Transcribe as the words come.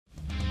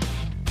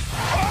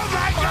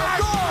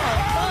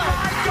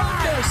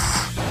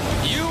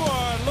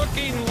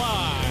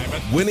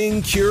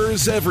Winning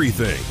cures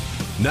everything.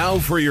 Now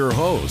for your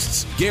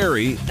hosts,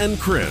 Gary and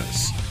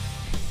Chris.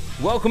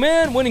 Welcome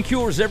in. Winning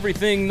Cures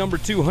Everything, number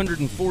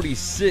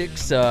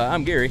 246.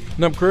 I'm Gary.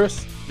 And I'm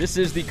Chris. This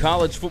is the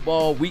College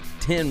Football Week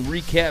 10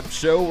 recap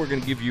show. We're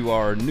going to give you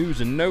our news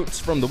and notes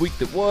from the week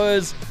that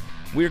was.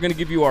 We're going to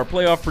give you our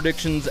playoff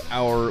predictions,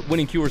 our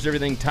Winning Cures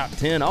Everything top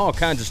 10, all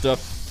kinds of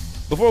stuff.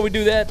 Before we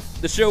do that,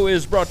 the show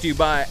is brought to you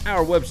by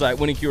our website,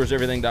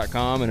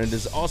 winningcureseverything.com, and it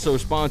is also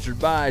sponsored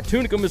by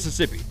Tunica,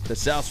 Mississippi, the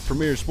South's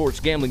premier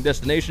sports gambling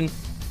destination.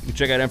 You can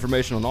check out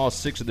information on all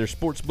 6 of their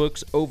sports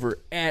books over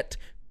at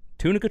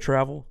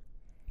tunicatravel.com.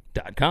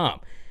 All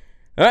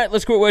right,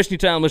 let's quit wasting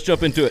your time. Let's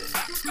jump into it.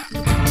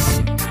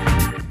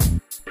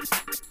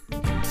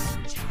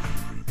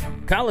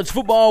 College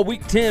Football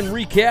Week 10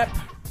 recap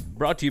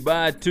brought to you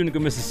by Tunica,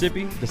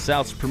 Mississippi, the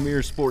South's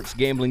premier sports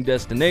gambling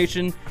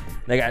destination.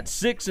 They got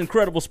 6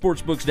 incredible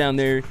sports books down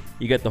there.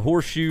 You got the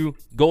Horseshoe,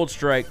 Gold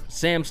Strike,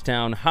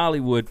 Samstown,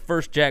 Hollywood,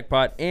 First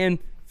Jackpot, and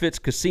Fitz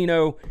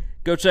Casino.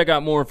 Go check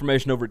out more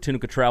information over at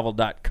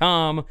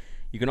tunicatravel.com.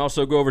 You can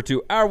also go over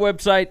to our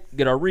website,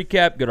 get our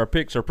recap, get our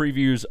picks, our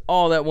previews,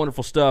 all that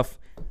wonderful stuff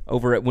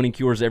over at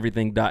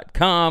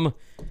winningcureseverything.com.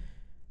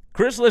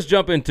 Chris, let's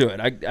jump into it.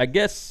 I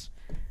guess,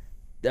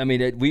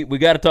 we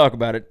got to talk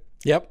about it.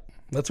 Yep,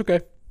 that's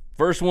okay.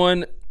 First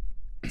one.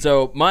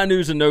 So my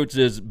news and notes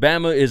is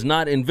Bama is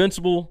not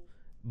invincible,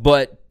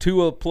 but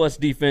Tua plus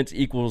defense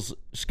equals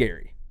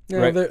scary. Yeah,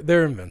 right?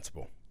 they're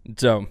invincible.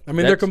 So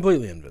they're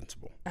completely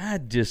invincible. I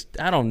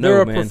don't know,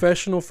 They're a man.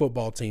 professional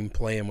football team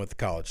playing with the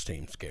college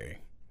team. Scary.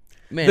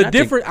 Man,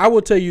 I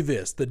will tell you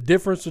this: the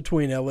difference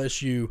between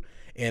LSU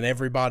and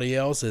everybody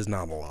else is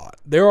not a lot.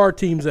 There are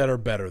teams that are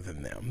better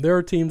than them. There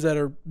are teams that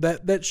are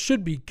that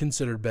should be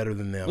considered better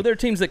than them. Well, there are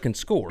teams that can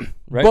score,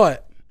 right?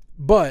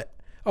 But.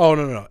 Oh,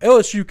 no.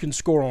 LSU can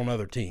score on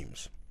other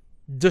teams,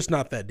 just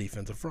not that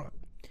defensive front.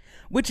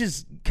 Which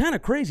is kind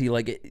of crazy.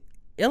 Like,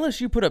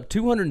 LSU put up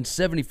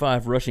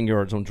 275 rushing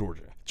yards on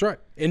Georgia. That's right.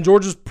 And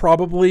Georgia's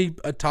probably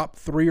a top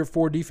 3 or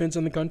 4 defense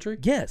in the country.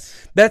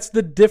 Yes. That's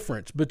the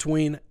difference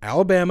between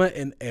Alabama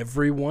and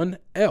everyone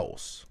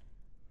else.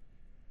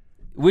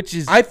 Which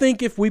is, I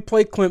think if we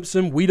play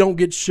Clemson, we don't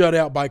get shut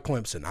out by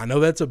Clemson. I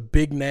know that's a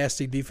big,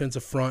 nasty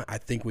defensive front. I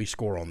think we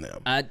score on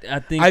them. I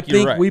think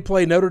you're right. We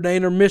play Notre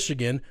Dame or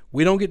Michigan.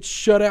 We don't get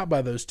shut out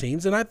by those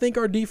teams, and I think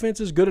our defense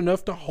is good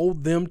enough to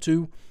hold them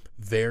to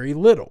very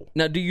little.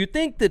 Now, do you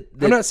think that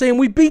I'm not saying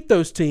we beat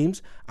those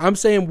teams. I'm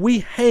saying we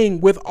hang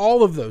with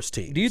all of those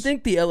teams. Do you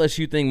think the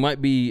LSU thing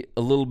might be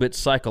a little bit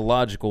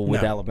psychological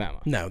with Alabama?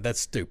 No, that's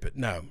stupid.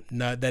 No,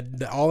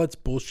 all that's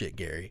bullshit,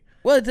 Gary.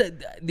 Well,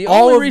 the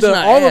only reason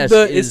I ask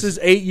is this is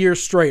 8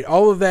 years straight.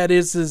 All of that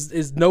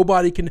is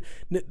nobody can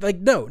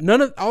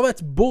none of all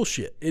that's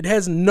bullshit. It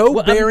has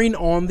no bearing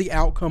on the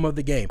outcome of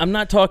the game. I'm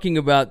not talking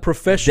about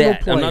professional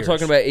players. I'm not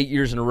talking about 8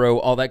 years in a row,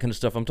 all that kind of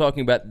stuff. I'm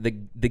talking about the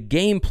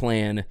game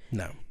plan.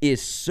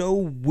 Is so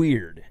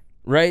weird.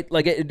 Right?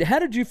 Like, how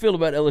did you feel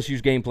about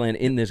LSU's game plan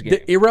in this game?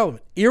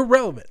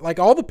 Irrelevant. Like,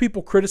 all the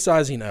people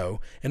criticizing O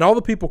and all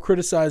the people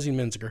criticizing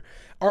Menziger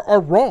are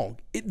wrong.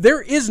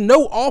 There is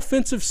no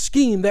offensive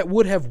scheme that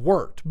would have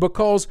worked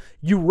because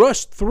you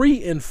rush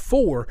 3 and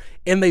 4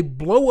 and they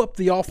blow up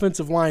the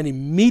offensive line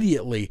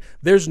immediately.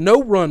 There's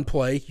no run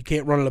play. You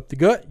can't run it up the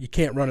gut. You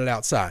can't run it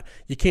outside.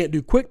 You can't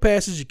do quick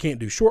passes. You can't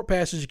do short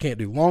passes. You can't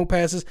do long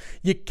passes.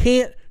 You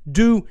can't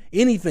do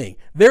anything.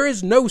 There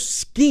is no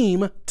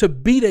scheme to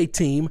beat a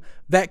team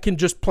that can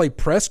just play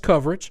press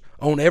coverage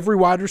on every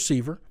wide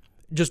receiver,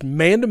 just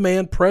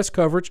man-to-man press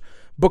coverage,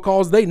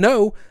 because they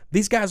know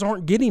these guys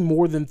aren't getting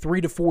more than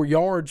 3 to 4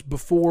 yards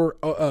before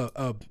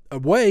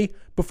away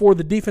before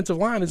the defensive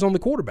line is on the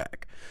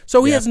quarterback.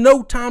 So he has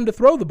no time to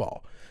throw the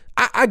ball.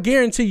 I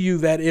guarantee you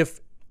that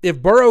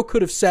if Burrow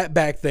could have sat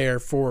back there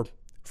for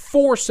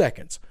 4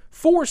 seconds,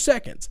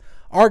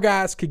 our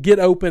guys could get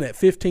open at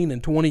 15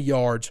 and 20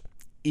 yards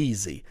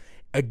easy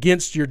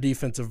against your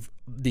defensive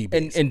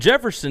DBs. And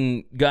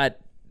Jefferson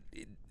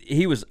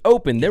he was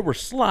open. There were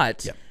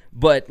slots,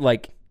 but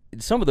like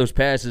some of those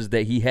passes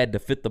that he had to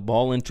fit the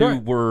ball into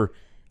were.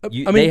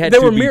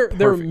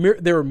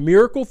 They were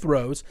miracle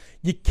throws.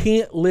 You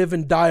can't live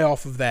and die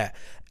off of that.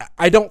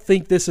 I don't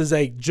think this is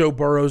a Joe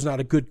Burrow's not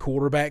a good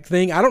quarterback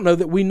thing. I don't know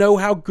that we know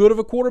how good of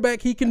a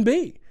quarterback he can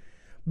be.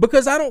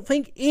 Because I don't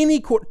think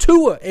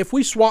Tua, if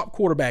we swap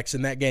quarterbacks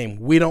in that game,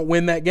 we don't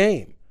win that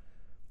game.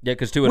 Yeah,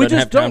 because Tua doesn't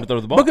have time to throw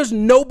the ball. Because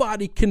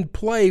nobody can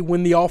play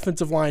when the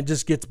offensive line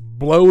just gets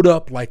blowed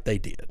up like they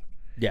did.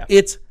 Yeah.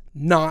 It's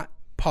not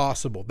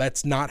possible.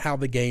 That's not how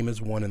the game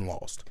is won and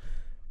lost.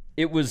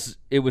 It was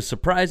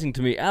surprising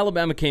to me.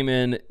 Alabama came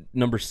in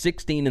number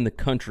 16 in the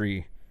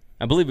country.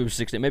 I believe it was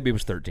 16, maybe it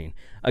was 13,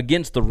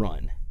 against the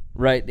run,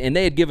 right? And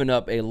they had given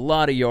up a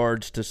lot of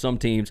yards to some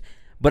teams.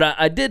 But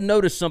I did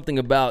notice something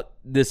about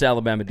this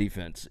Alabama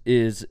defense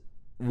is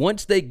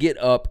once they get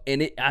up,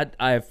 and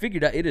I have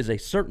figured out it is a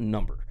certain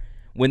number.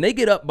 When they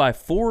get up by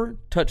 4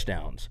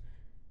 touchdowns,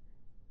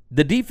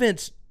 the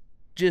defense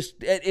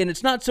just – and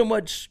it's not so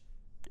much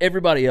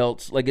everybody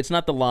else. Like, it's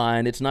not the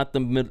line. It's not the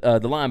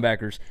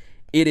linebackers.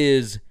 It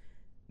is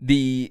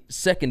the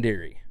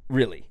secondary,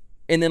 really.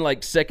 And then,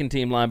 like,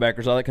 second-team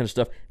linebackers, all that kind of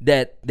stuff,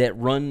 that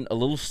run a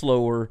little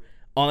slower,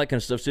 all that kind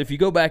of stuff. So if you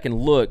go back and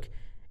look,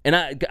 and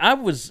I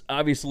was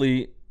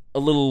obviously a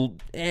little,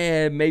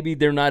 maybe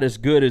they're not as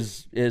good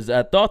as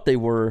I thought they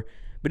were.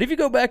 But if you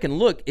go back and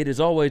look, it is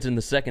always in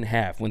the second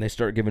half when they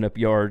start giving up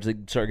yards, they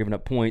start giving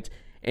up points.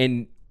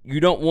 And you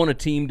don't want a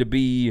team to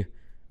be,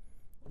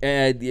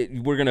 we're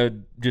going to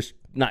just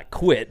not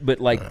quit, but,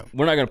 like,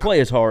 we're not going to play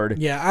as hard.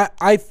 Yeah,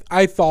 I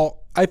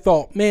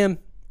thought, man,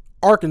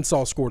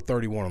 Arkansas scored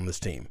 31 on this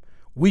team.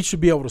 We should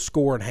be able to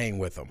score and hang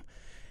with them.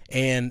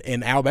 And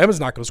Alabama's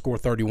not going to score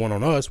 31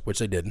 on us, which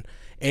they didn't.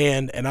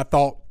 And I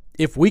thought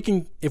if we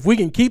can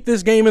keep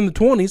this game in the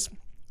 20s,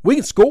 we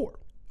can score.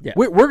 Yeah.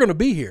 We're going to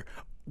be here.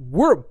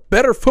 We're a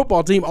better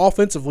football team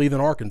offensively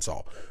than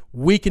Arkansas.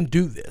 We can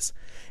do this.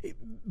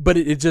 But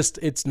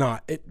it's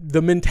not.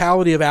 The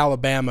mentality of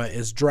Alabama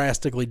is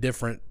drastically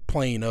different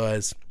playing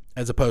us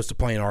as opposed to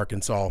playing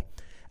Arkansas.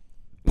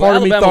 Part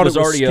of me thought it was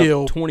already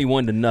skill. Up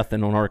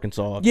 21-0 on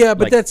Arkansas. Yeah,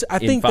 but like, I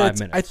think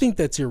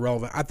that's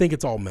irrelevant. I think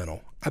it's all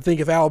mental. I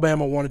think if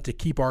Alabama wanted to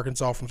keep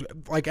Arkansas from,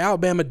 like,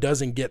 Alabama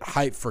doesn't get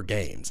hyped for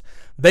games.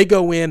 They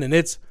go in and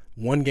it's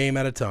one game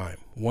at a time.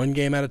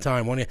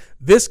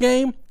 This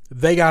game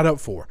they got up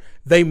for.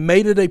 They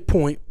made it a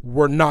point.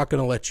 We're not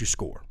going to let you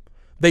score.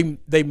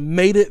 They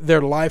made it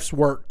their life's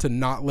work to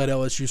not let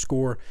LSU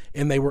score,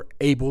 and they were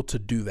able to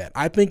do that.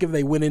 I think if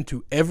they went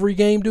into every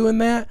game doing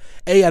that,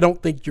 I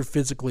don't think you're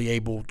physically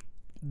able,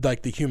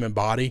 like the human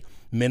body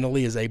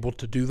mentally is able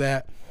to do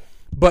that.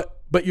 But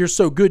you're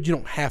so good you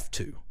don't have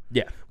to.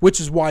 Yeah.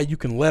 Which is why you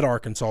can let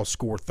Arkansas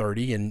score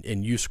 30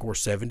 and you score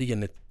 70,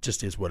 and it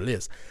just is what it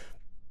is.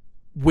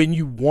 When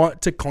you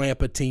want to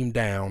clamp a team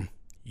down,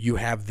 you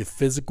have the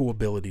physical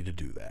ability to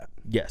do that.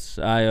 Yes,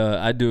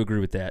 I do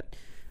agree with that.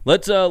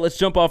 Let's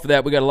jump off of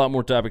that. We got a lot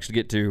more topics to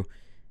get to.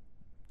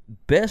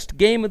 Best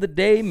game of the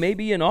day,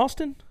 maybe in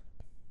Austin?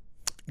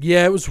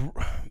 Yeah, it was.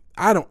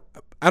 I don't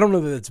know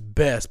that it's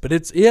best, but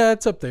it's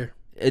up there.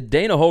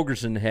 Dana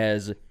Holgorsen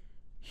has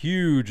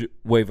huge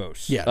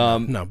huevos. Yeah,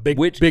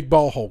 big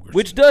ball Holgorsen,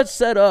 which does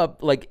set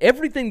up like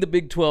everything the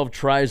Big 12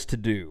 tries to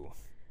do.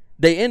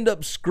 They end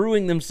up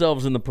screwing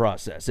themselves in the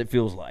process. It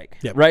feels like,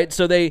 right?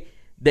 So they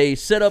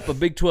set up a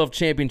Big 12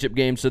 championship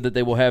game so that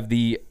they will have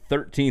the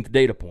 13th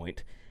data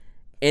point.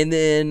 And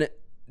then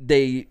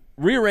they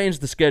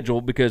rearranged the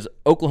schedule because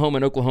Oklahoma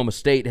and Oklahoma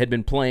State had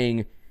been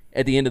playing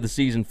at the end of the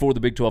season for the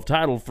Big 12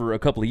 title for a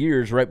couple of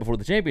years right before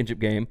the championship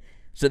game.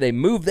 So they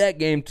moved that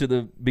game to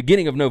the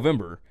beginning of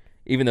November,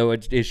 even though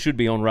it should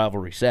be on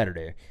Rivalry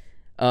Saturday.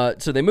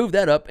 So they moved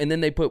that up, and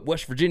then they put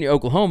West Virginia,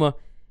 Oklahoma,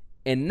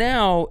 and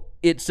now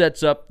it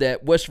sets up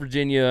that West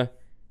Virginia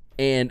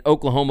and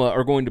Oklahoma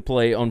are going to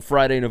play on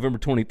Friday, November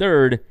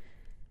 23rd,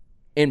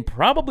 and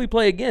probably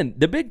play again.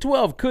 The Big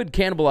 12 could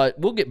cannibalize.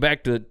 We'll get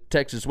back to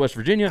Texas, West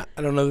Virginia.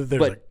 I don't know that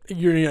there's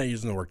you're not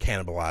using the word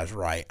cannibalize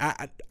right.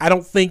 I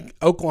don't think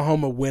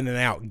Oklahoma winning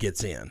out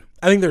gets in.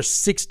 I think there's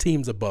 6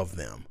 teams above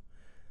them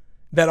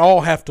that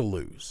all have to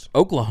lose.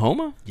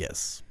 Oklahoma?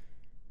 Yes.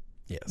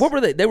 What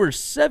were they? They were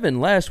 7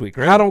 last week,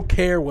 right? I don't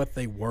care what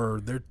they were.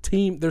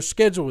 Their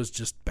schedule is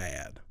just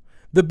bad.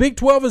 The Big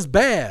 12 is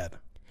bad.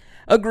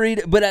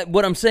 Agreed, but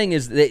what I'm saying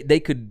is they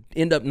could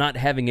end up not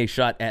having a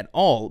shot at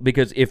all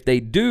because if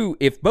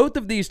both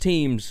of these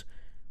teams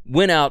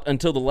went out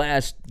until the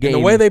last game.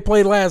 And the way they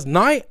played last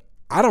night,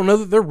 I don't know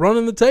that they're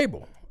running the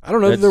table. I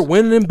don't know that they're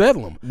winning in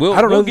Bedlam.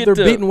 I don't know that they're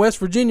beating West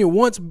Virginia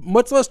once,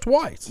 much less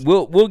twice.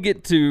 We'll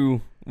get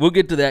to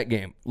that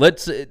game.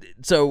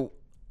 So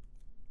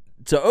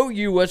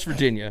OU West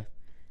Virginia.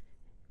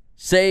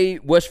 Say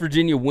West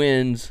Virginia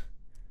wins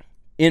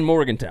in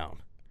Morgantown,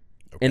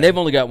 and they've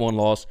only got 1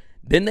 loss.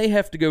 Then they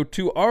have to go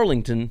to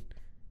Arlington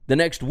the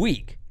next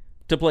week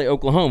to play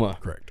Oklahoma.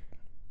 Correct.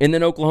 And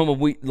then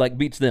Oklahoma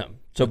beats them.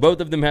 So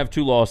both of them have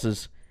 2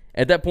 losses.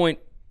 At that point,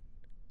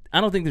 I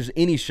don't think there's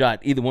any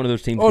shot either one of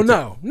those teams. Oh,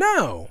 no.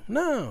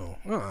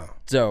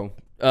 So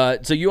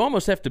you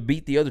almost have to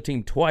beat the other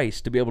team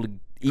twice to be able to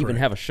even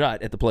have a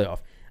shot at the playoff.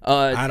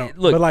 I don't.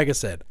 Look, but like I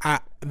said,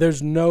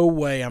 there's no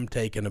way I'm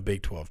taking a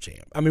Big 12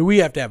 champ. I mean, we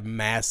have to have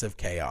massive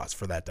chaos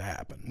for that to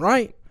happen,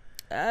 right?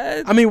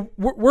 I mean,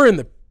 we're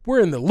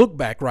in the look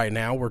back right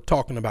now. We're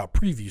talking about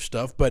preview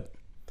stuff, but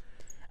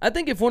I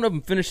think if one of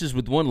them finishes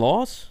with 1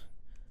 loss,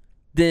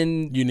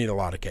 then you need a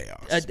lot of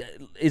chaos.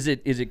 Is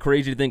it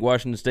crazy to think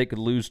Washington State could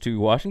lose to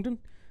Washington?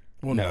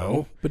 Well,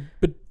 no. But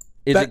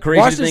is it crazy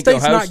Washington to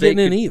think State's Ohio not State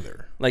getting in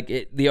either?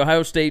 The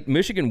Ohio State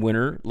Michigan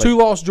winner,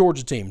 2-loss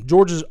Georgia team.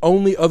 Georgia's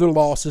only other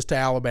loss is to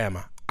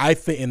Alabama. I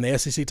think in the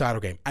SEC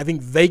title game, I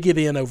think they get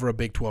in over a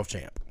Big 12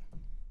 champ.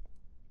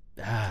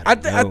 I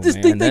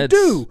just think they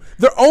do.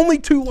 Their only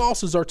 2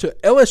 losses are to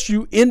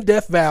LSU in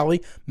Death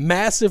Valley,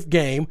 massive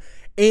game,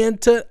 and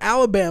to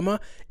Alabama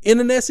in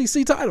an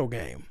SEC title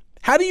game.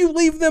 How do you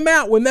leave them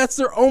out when that's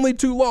their only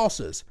 2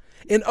 losses?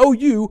 In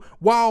OU,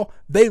 while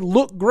they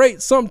look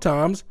great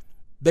sometimes,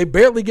 they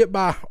barely get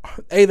by.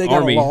 They got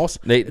Army. a loss.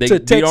 They to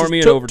beat Texas, Army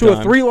in overtime. to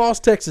a 3-loss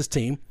Texas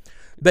team.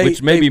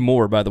 Which may be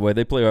more, by the way.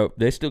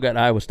 They still got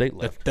Iowa State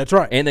left. That's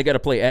right. And they got to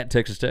play at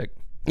Texas Tech.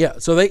 Yeah,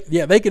 so they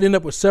could end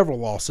up with several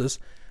losses.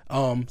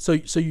 So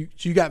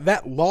you got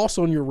that loss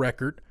on your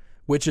record,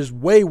 which is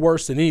way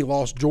worse than any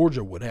loss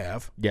Georgia would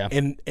have. Yeah.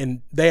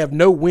 And they have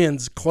no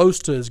wins close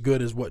to as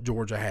good as what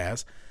Georgia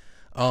has.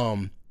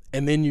 And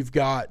then you've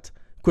got,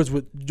 because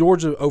with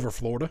Georgia over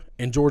Florida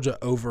and Georgia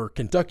over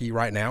Kentucky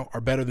right now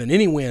are better than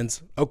any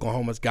wins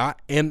Oklahoma's got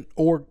and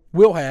or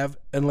will have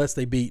unless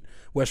they beat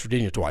West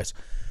Virginia twice.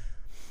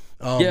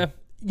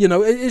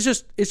 It's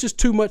just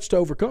too much to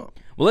overcome.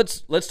 Well,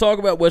 let's talk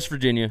about West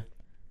Virginia.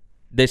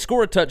 They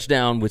score a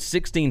touchdown with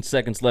 16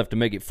 seconds left to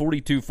make it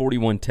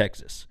 42-41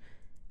 Texas,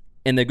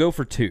 and they go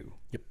for 2.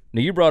 Yep.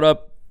 Now, you brought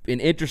up an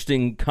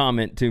interesting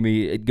comment to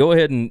me. Go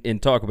ahead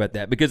and talk about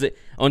that, because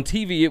on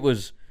TV it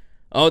was,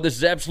 this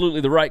is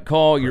absolutely the right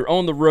call. You're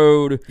on the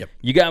road. Yep.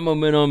 You got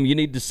momentum. You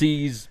need to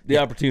seize the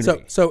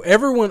opportunity. So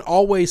everyone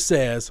always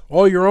says,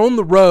 you're on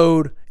the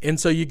road, and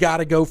so you got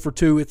to go for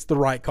 2. It's the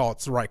right call.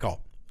 It's the right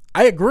call.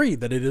 I agree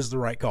that it is the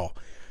right call.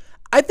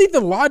 I think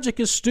the logic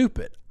is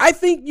stupid. I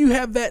think you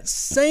have that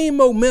same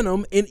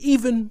momentum and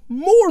even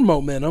more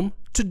momentum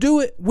to do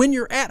it when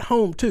you're at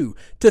home too.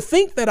 To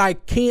think that I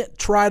can't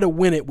try to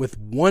win it with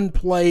one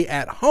play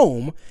at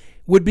home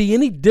would be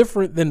any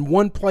different than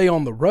one play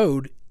on the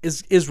road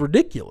is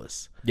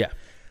ridiculous. Yeah.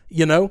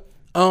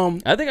 I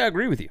think I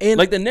agree with you. And,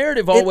 the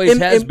narrative always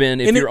has been,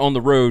 if you're on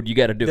the road, you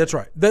got to do it. That's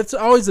right. That's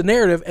always the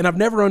narrative, and I've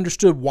never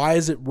understood why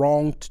is it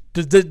wrong.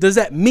 Does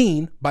that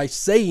mean, by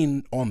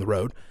saying on the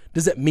road,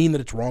 does that mean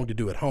that it's wrong to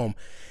do at home?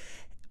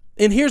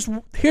 And here's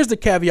the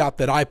caveat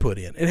that I put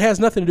in. It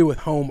has nothing to do with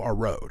home or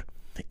road.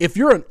 If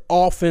you're an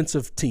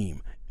offensive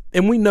team,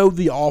 and we know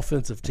the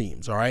offensive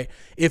teams, all right?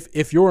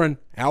 If you're in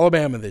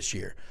Alabama this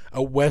year,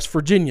 West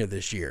Virginia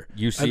this year,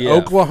 UCF. An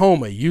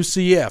Oklahoma,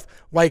 UCF,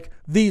 like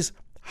these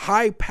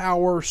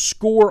high-power,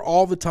 score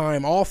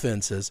all-the-time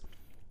offenses,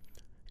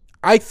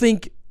 I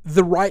think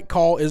the right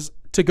call is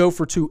to go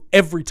for 2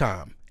 every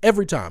time.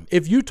 Every time.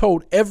 If you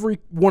told every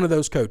one of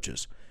those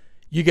coaches,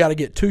 you got to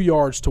get 2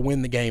 yards to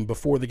win the game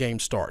before the game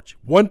starts.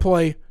 One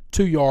play,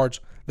 2 yards,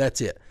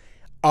 that's it.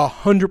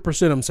 100%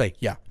 of them say,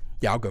 yeah,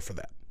 I'll go for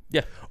that.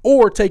 Yeah.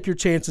 Or take your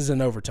chances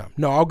in overtime.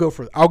 No, I'll go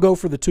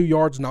for the 2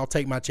 yards and I'll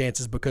take my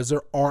chances, because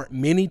there aren't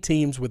many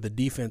teams with a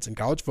defense in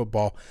college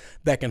football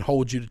that can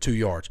hold you to 2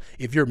 yards.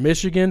 If you're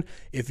Michigan,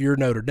 if you're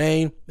Notre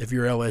Dame, if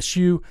you're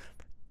LSU,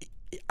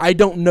 I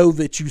don't know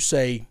that you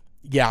say,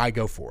 yeah, I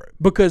go for it,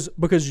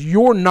 because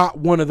you're not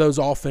one of those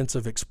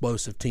offensive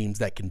explosive teams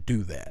that can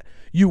do that.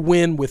 You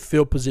win with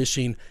field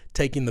position,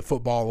 taking the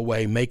football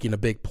away, making a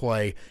big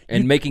play,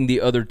 and making the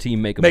other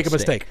team make a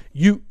mistake.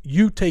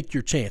 You take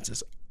your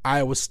chances.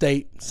 Iowa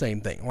State,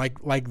 same thing.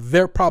 Like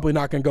they're probably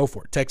not going to go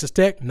for it. Texas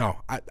Tech,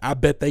 no, I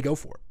bet they go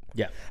for it.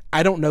 Yeah.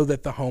 I don't know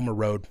that the home or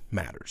road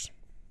matters.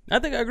 I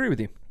think I agree with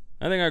you.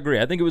 I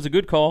think it was a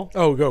good call.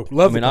 Oh, go.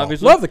 Love the call.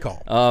 Obviously, love the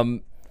call.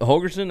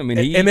 Holgorsen,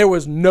 and there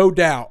was no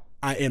doubt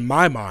in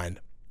my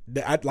mind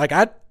that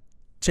I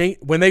changed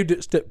when they did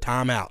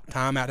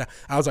timeout.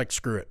 I was like,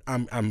 screw it.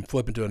 I'm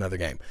flipping to another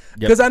game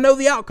because I know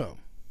the outcome.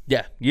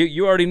 Yeah,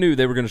 you already knew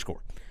they were going to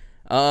score.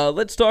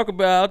 Let's talk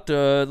about,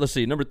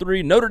 number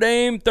 3, Notre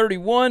Dame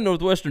 31,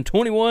 Northwestern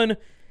 21.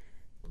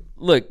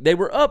 Look, they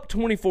were up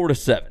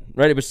 24-7,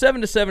 right? It was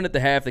 7-7 at the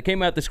half. They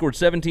came out, they scored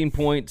 17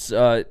 points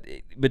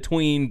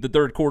between the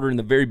third quarter and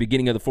the very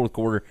beginning of the fourth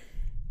quarter,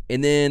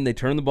 and then they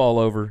turned the ball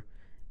over,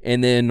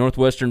 and then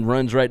Northwestern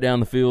runs right down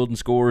the field and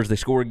scores. They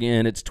score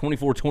again. It's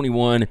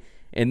 24-21,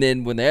 and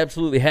then when they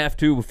absolutely have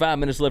to, with 5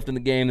 minutes left in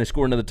the game, they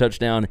score another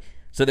touchdown.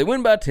 So they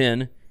win by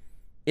 10.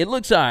 It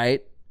looks all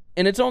right.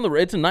 And it's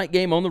a night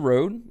game on the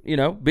road,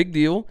 big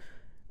deal.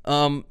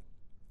 The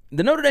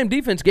Notre Dame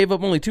defense gave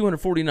up only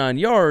 249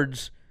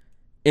 yards,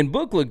 and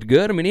Book looked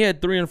good. I mean, he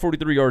had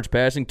 343 yards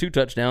passing, 2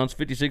 touchdowns,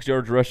 56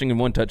 yards rushing, and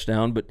 1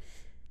 touchdown. But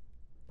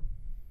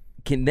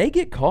can they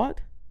get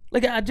caught?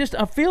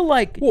 I feel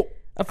like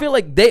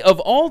they, of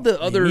all the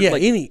other,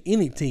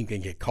 any team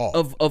can get caught.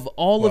 Of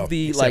all of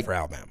the, except for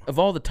Alabama, of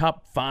all the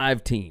top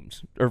 5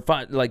 teams or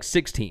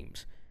 6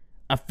 teams,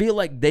 I feel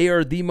like they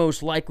are the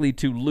most likely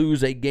to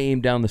lose a game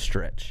down the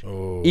stretch,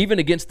 even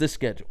against this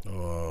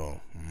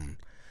schedule.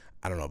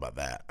 I don't know about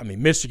that. I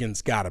mean,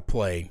 Michigan's got to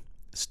play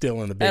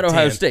still in the Big Ten. At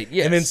Ohio State,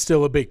 yes. And then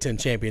still a Big Ten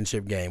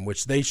championship game,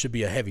 which they should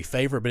be a heavy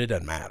favorite, but it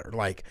doesn't matter.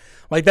 Like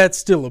that's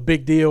still a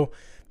big deal.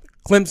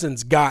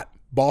 Clemson's got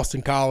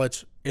Boston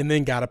College and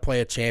then got to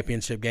play a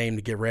championship game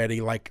to get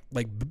ready. Like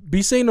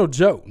BC no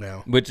joke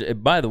now. Which,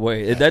 by the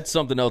way, that's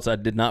something else I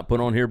did not put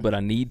on here, but I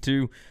need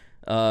to.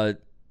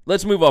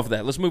 Let's move off of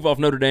that. Let's move off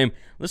Notre Dame.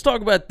 Let's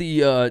talk about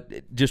the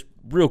just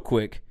real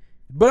quick.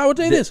 But I would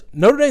tell you this.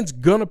 Notre Dame's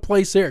going to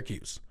play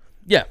Syracuse.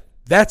 Yeah.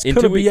 That's going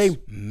to be a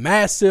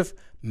massive,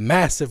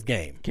 massive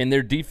game. Can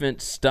their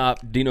defense stop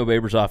Dino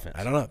Babers' offense?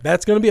 I don't know.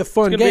 That's going to be a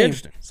fun game. Be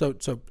interesting.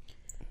 So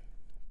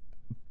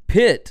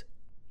Pitt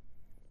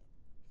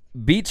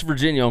beats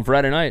Virginia on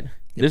Friday night. Yep.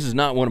 This is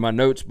not one of my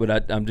notes,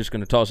 but I'm just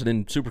going to toss it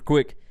in super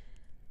quick.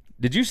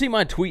 Did you see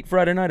my tweet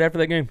Friday night after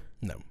that game?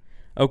 No.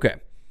 Okay.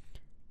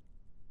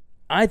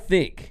 I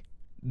think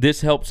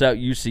this helps out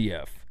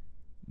UCF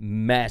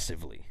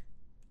massively.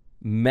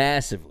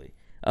 Massively.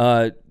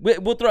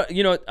 We'll throw.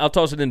 I'll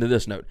toss it into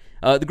this note.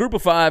 The Group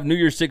of 5 New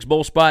Year's 6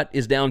 bowl spot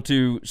is down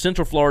to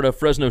Central Florida,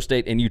 Fresno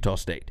State, and Utah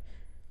State.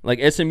 Like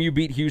SMU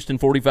beat Houston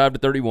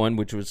 45-31,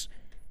 which was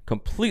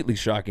completely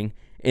shocking,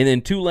 and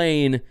then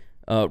Tulane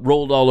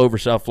rolled all over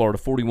South Florida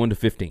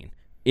 41-15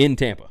 in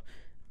Tampa.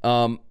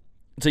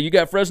 So you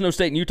got Fresno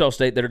State and Utah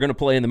State that are going to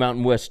play in the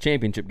Mountain West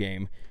Championship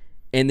game,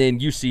 and then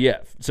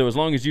UCF. So as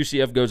long as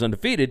UCF goes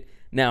undefeated,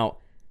 now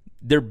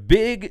their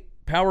big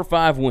Power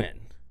 5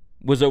 win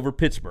was over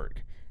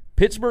Pittsburgh.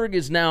 Pittsburgh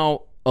is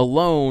now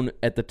alone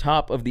at the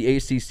top of the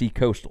ACC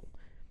Coastal.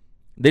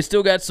 They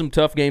still got some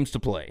tough games to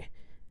play.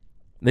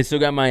 They still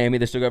got Miami.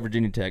 They still got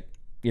Virginia Tech.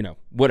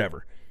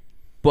 Whatever.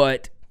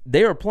 But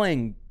they are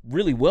playing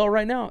really well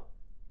right now.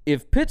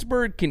 If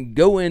Pittsburgh can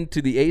go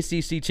into the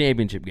ACC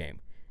championship game,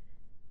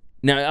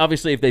 now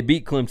obviously if they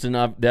beat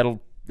Clemson,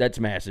 that's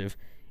massive.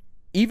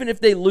 Even if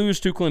they lose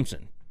to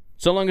Clemson,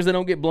 so long as they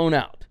don't get blown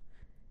out,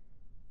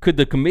 could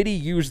the committee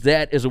use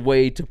that as a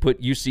way to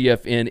put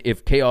UCF in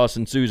if chaos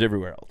ensues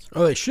everywhere else?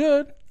 Oh, they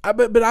should.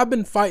 But I've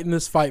been fighting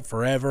this fight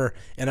forever,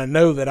 and I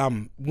know that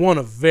I'm one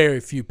of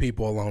very few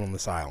people alone on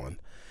this island.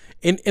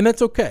 And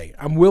that's okay.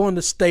 I'm willing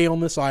to stay on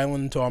this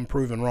island until I'm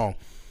proven wrong.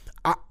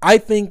 I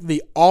think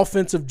the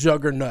offensive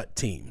juggernaut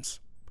teams,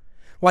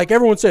 like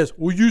everyone says,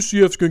 well,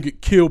 UCF's going to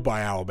get killed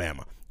by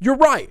Alabama. You're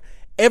right.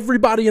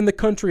 Everybody in the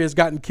country has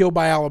gotten killed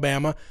by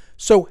Alabama.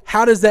 So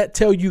how does that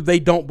tell you they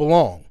don't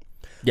belong?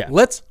 Yeah.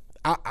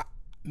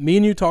 Me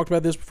and you talked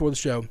about this before the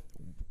show.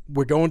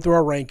 We're going through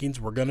our rankings.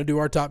 We're going to do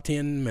our top 10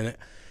 in a minute.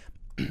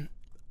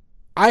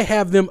 I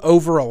have them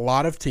over a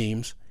lot of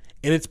teams,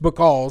 and it's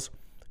because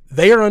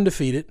they are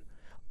undefeated.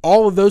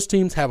 All of those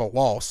teams have a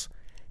loss.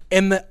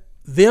 And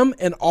them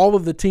and all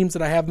of the teams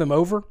that I have them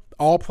over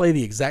all play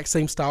the exact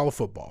same style of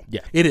football.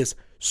 Yeah. It is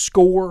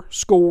score,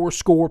 score,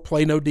 score,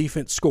 play no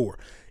defense, score.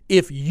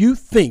 If you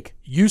think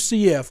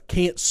UCF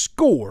can't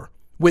score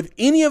with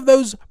any of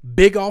those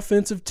big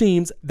offensive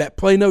teams that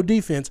play no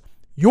defense,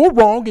 you're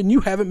wrong and you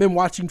haven't been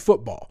watching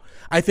football.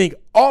 I think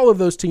all of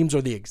those teams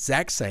are the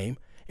exact same,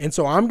 and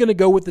so I'm going to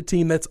go with the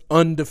team that's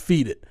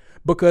undefeated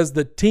because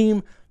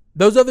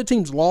those other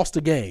teams lost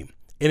a game,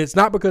 and it's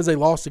not because they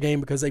lost a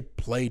game because they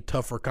played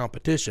tougher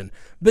competition.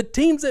 The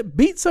teams that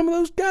beat some of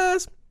those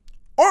guys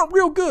aren't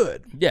real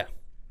good. Yeah.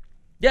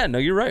 Yeah, no,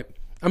 you're right.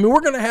 I mean,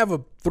 we're going to have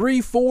a 3,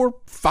 4,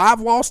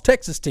 5-loss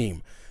Texas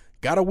team.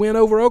 Got to win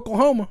over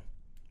Oklahoma.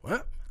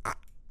 Well,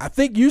 I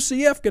think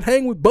UCF could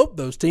hang with both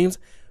those teams,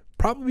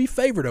 probably be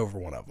favored over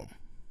one of them.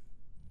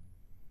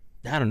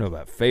 I don't know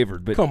about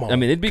favored, but come on. I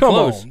mean, it'd be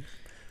close.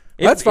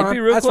 That's fine. It'd be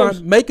real That's close.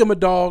 fine. Make them a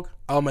dog.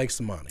 I'll make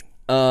some money.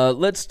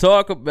 Let's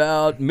talk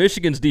about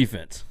Michigan's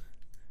defense.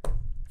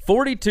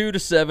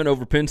 42-7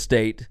 over Penn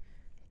State.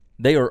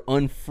 They are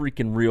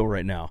unfreaking real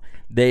right now.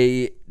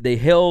 They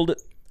held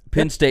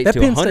Penn State to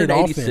Penn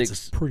 186. State offense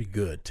is pretty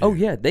good too. Oh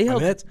yeah, they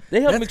held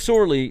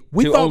McSorley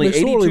we to thought only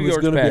 82 McSorley was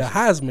yards going to be a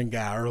passing. Heisman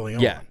guy early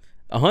on. Yeah,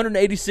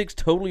 186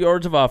 total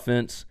yards of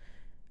offense.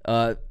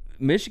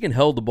 Michigan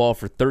held the ball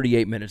for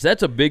 38 minutes.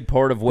 That's a big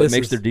part of what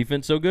makes their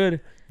defense so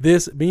good.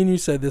 Me and you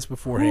said this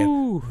beforehand.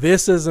 Ooh.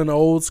 This is an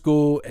old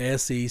school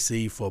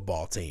SEC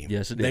football team.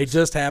 Yes, it is. They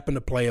just happen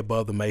to play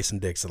above the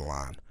Mason-Dixon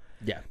line.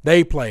 Yeah.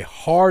 They play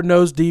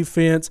hard-nosed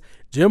defense.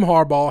 Jim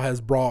Harbaugh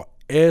has brought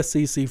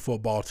SEC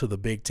football to the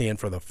Big Ten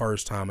for the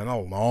first time in a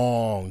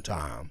long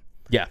time.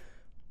 Yeah.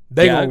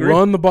 They going to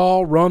run the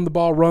ball,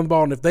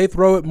 and if they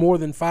throw it more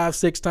than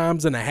 5-6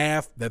 times in a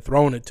half, they're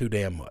throwing it too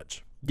damn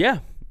much. Yeah.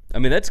 I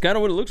mean, that's kind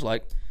of what it looks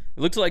like. It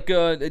looks like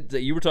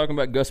you were talking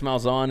about Gus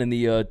Malzahn in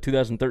the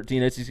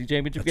 2013 SEC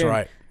Championship game.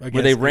 That's right.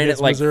 Where they ran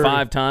it like Missouri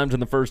 5 times in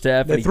the first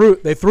half. They threw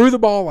the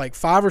ball like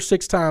 5 or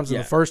 6 times in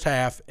the first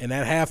half, and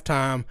at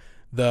halftime,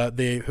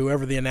 the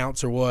whoever the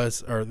announcer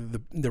was or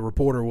the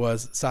reporter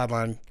was,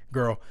 sideline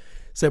girl,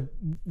 said,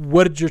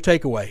 "What did your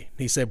takeaway?"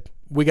 He said,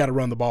 "We got to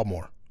run the ball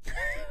more."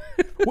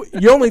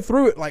 You only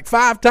threw it like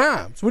 5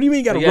 times. What do you mean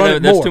you got to run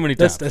it more? That's too many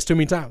times. That's too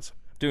many times.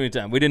 Too many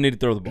times. We didn't need to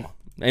throw the ball.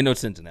 Ain't no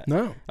sense in that.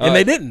 No. And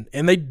they didn't.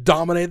 And they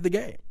dominated the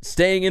game.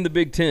 Staying in the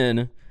Big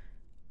Ten,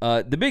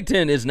 the Big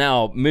Ten is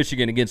now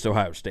Michigan against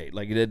Ohio State.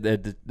 Like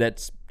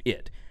that's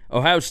it.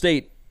 Ohio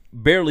State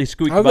barely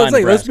squeaked by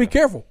Nebraska. Let's be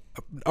careful.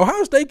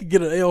 Ohio State could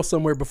get an L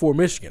somewhere before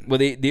Michigan. Well,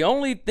 the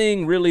only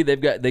thing really they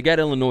got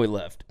Illinois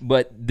left,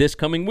 but this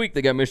coming week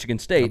they got Michigan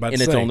State, and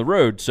it's on the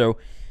road. So,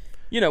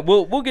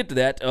 we'll get to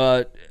that.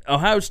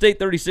 Ohio State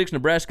 36,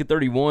 Nebraska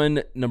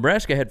 31.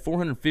 Nebraska had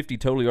 450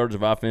 total yards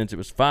of offense. It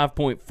was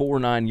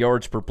 5.49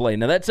 yards per play.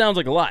 Now that sounds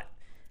like a lot,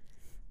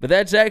 but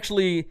that's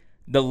actually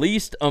the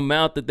least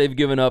amount that they've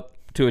given up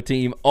to a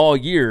team all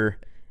year,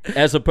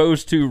 as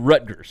opposed to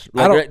Rutgers.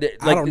 I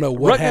don't know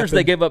what Rutgers. happened.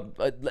 They gave up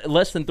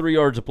less than 3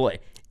 yards a play.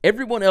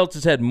 Everyone else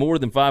has had more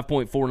than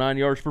 5.49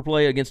 yards per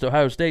play against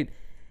Ohio State.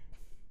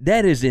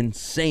 That is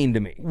insane to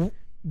me.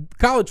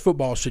 College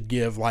football should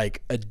give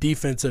like a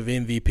defensive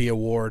MVP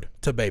award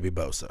to Baby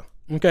Bosa.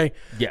 Okay?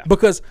 Yeah.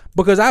 Because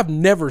I've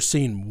never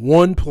seen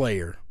one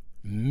player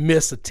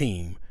miss a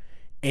team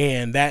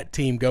and that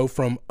team go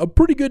from a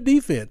pretty good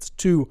defense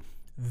to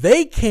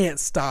they can't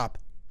stop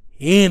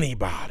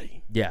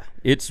anybody. Yeah,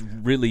 it's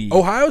really –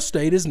 Ohio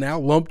State is now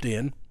lumped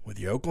in with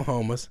your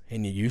Oklahomas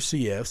and your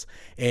UCFs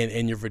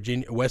and your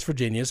West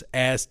Virginias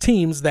as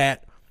teams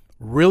that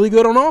really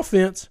good on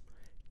offense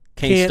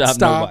can't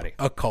stop nobody.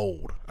 A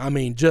cold. I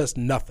mean, just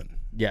nothing.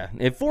 Yeah,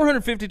 and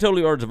 450 total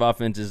yards of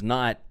offense is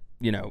not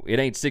 – it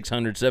ain't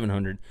 600,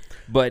 700,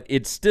 but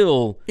it's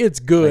still it's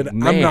good.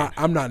 Like,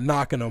 I'm not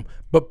knocking them,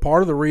 but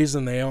part of the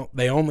reason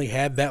they only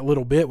had that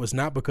little bit was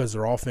not because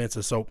their offense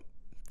is so.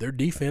 Their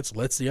defense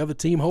lets the other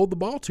team hold the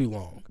ball too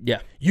long.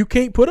 Yeah, you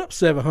can't put up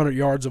 700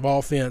 yards of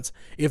offense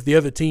if the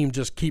other team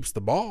just keeps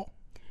the ball.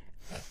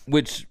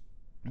 Which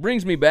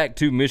brings me back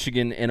to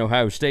Michigan and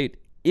Ohio State.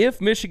 If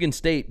Michigan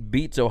State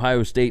beats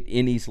Ohio State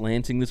in East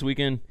Lansing this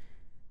weekend,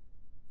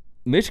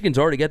 Michigan's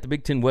already got the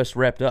Big Ten West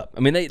wrapped up.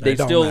 I mean, they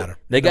still matter.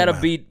 They got to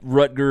beat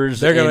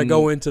Rutgers. They're going to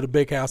go into the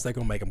big house. They're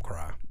going to make them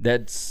cry.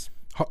 That's.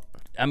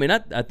 I mean,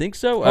 I think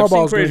so. Harbaugh's I've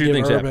seen crazier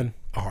things Urban happen.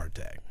 A heart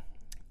attack.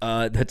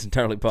 That's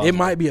entirely possible. It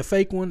might be a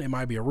fake one. It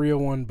might be a real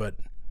one, but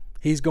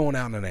he's going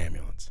out in an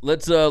ambulance.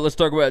 Let's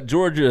talk about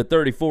Georgia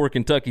 34,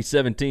 Kentucky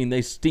 17.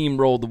 They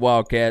steamrolled the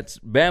Wildcats.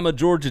 Bama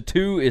Georgia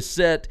 2 is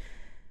set.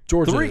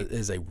 Georgia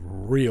is a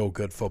real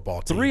good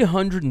football team.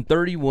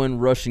 331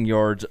 rushing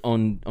yards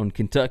on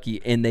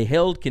Kentucky, and they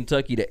held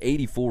Kentucky to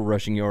 84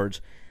 rushing yards.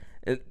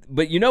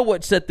 But you know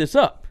what set this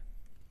up?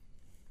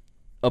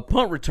 A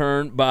punt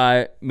return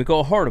by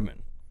Mecole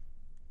Hardman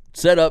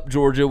set up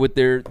Georgia with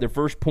their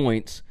first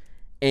points.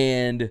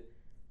 And,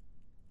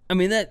 I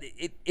mean,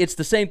 it's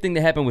the same thing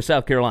that happened with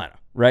South Carolina,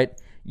 right?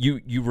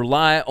 You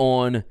rely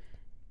on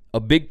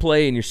a big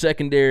play in your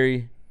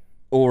secondary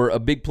or a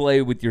big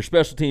play with your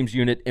special teams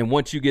unit, and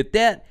once you get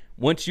that,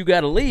 once you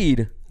got a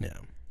lead, yeah.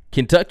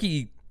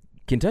 Kentucky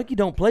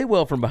don't play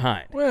well from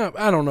behind. Well,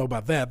 I don't know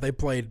about that. They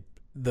played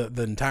the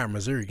entire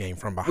Missouri game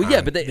from behind. Well,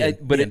 yeah,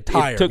 but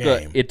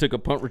it took a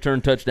punt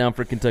return touchdown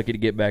for Kentucky to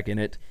get back in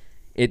it.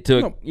 It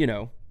took,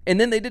 and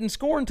then they didn't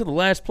score until the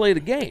last play of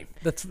the game.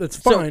 That's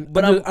fine.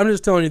 But I'm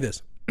just telling you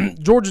this.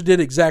 Georgia did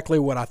exactly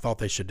what I thought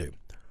they should do.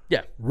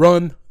 Yeah.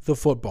 Run the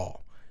football.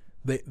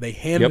 They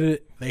handed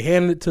it. They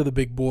handed it to the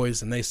big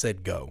boys, and they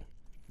said, "Go,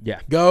 yeah,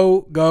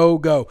 go, go,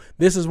 go."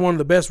 This is one of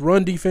the best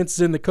run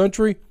defenses in the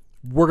country.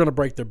 We're going to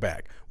break their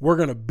back. We're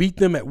going to beat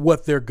them at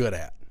what they're good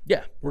at.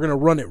 Yeah, we're going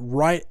to run it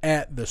right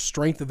at the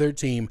strength of their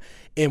team.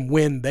 And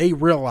when they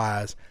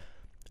realize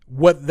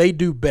what they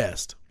do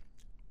best,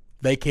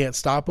 they can't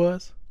stop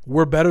us.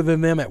 We're better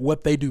than them at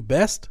what they do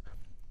best.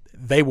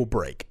 They will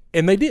break,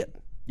 and they did.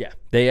 Yeah,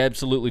 they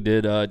absolutely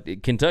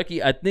did.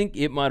 Kentucky, I think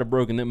it might have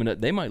broken them.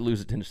 They might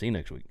lose at Tennessee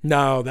next week.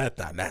 No, that's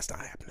not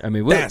happening. I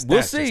mean,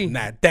 we'll see.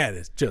 That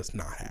is just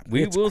not happening.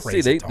 We will see.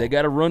 They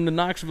got to run to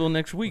Knoxville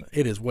next week.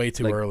 It is way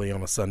too early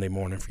on a Sunday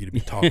morning for you to be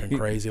talking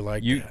crazy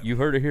like that. You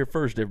heard it here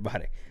first,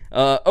 everybody.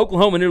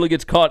 Oklahoma nearly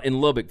gets caught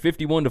in Lubbock,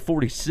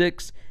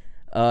 51-46.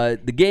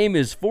 The game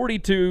is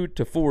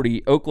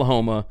 42-40.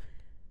 Oklahoma.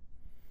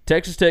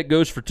 Texas Tech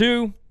goes for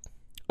 2.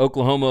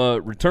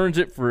 Oklahoma returns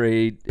it for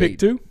a pick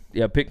 2.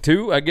 Yeah, pick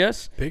 2, I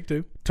guess. Pick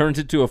 2. Turns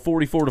it to a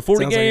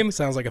 44-40 game.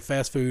 Sounds like a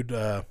fast food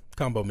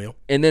combo meal.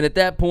 And then at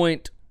that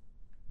point,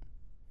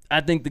 I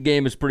think the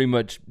game is pretty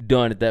much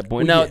done at that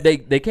point. Now, they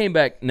came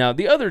back. Now,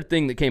 the other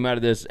thing that came out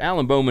of this,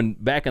 Alan Bowman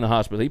back in the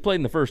hospital. He played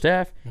in the first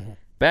half. Mm-hmm.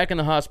 Back in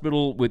the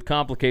hospital with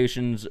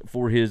complications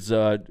for his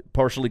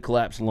partially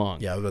collapsed lung.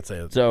 Yeah, I was about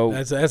to say. So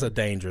that's a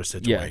dangerous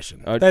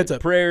situation. Yeah, that's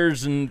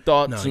prayers and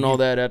thoughts and all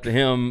that after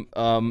him.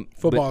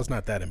 Football is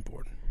not that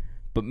important.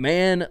 But,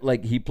 man,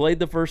 like he played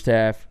the first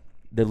half.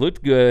 They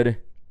looked good.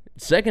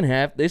 Second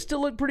half, they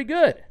still looked pretty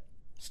good.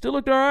 Still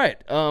looked all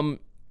right. I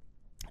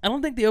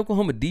don't think the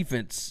Oklahoma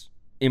defense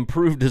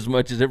improved as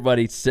much as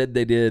everybody said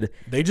they did.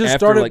 They just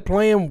started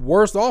playing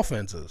worse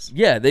offenses.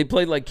 Yeah, they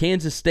played like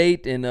Kansas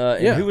State and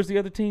who was the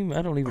other team?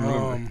 I don't even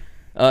remember.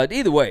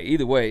 Either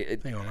way.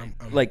 Hang on,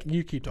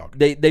 you keep talking.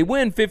 They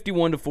win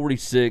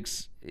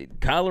 51-46.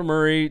 Kyler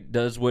Murray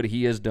does what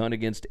he has done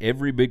against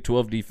every Big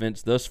 12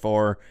 defense thus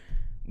far,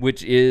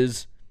 which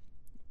is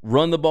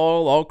run the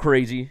ball all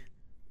crazy,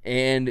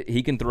 and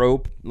he can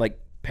throw like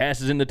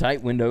passes into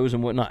tight windows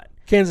and whatnot.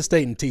 Kansas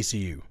State and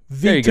TCU,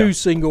 the two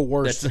single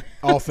worst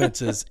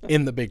offenses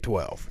in the Big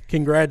 12.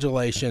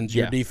 Congratulations,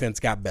 your defense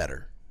got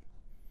better.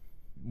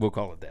 We'll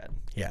call it that.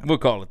 Yeah, we'll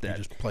call it that.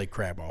 You just play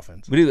crab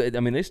offense. But I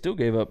mean, they still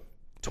gave up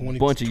 20, a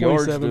bunch of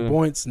yards, 27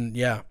 points, and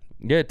to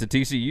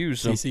TCU.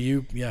 So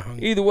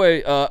TCU, Either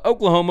way,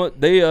 Oklahoma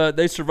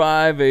they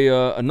survive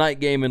a night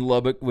game in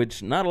Lubbock,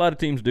 which not a lot of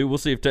teams do. We'll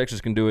see if Texas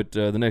can do it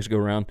the next go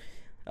round.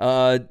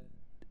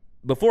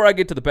 Before I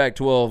get to the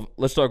Pac-12,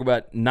 let's talk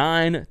about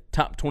 9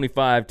 top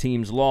 25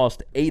 teams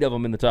lost, 8 of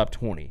them in the top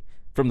 20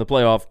 from the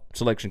playoff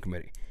selection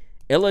committee.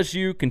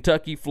 LSU,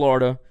 Kentucky,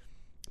 Florida,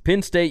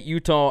 Penn State,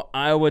 Utah,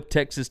 Iowa,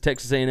 Texas,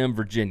 Texas A&M,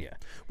 Virginia.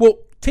 Well,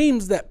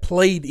 teams that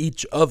played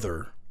each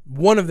other,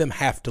 one of them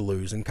have to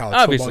lose in college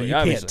football. You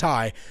can't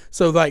tie.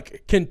 So,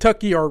 like,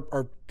 Kentucky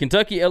or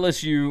Kentucky,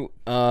 LSU,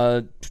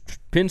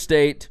 Penn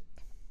State,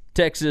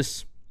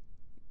 Texas,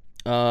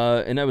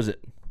 and that was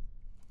it.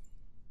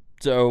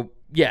 So,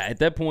 yeah, at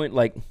that point,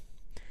 like,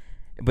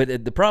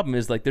 but the problem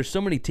is, like, there's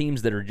so many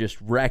teams that are just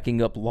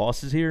racking up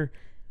losses here.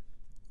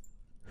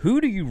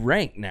 Who do you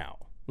rank now?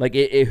 Like,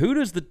 who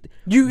does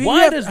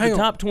why does the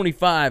top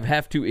 25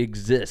 have to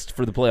exist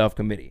for the playoff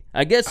committee?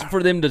 I guess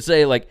for them to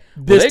say, like,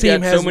 this they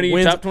team got has so many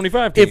wins. top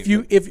 25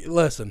 teams.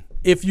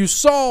 If you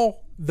saw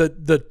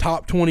the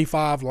top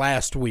 25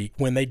 last week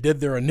when they did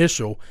their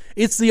initial,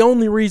 it's the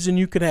only reason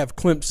you could have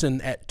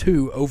Clemson at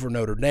 2 over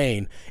Notre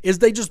Dame is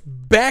they just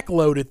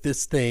backloaded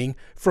this thing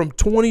from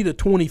 20 to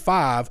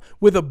 25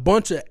 with a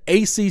bunch of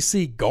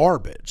ACC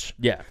garbage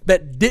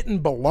that didn't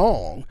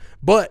belong,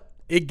 but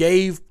it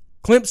gave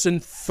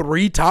Clemson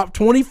 3 top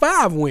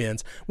 25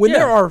 wins. When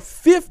there are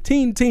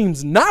 15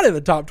 teams not in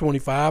the top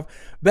 25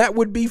 that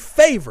would be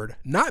favored,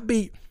 not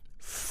be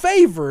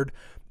favored,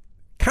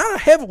 kind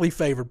of heavily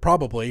favored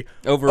probably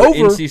over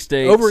NC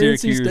State,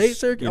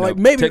 Syracuse, like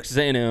maybe Texas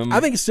A&M.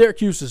 I think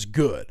Syracuse is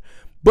good,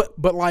 but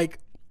like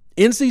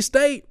NC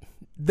State,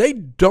 they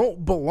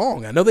don't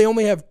belong. I know they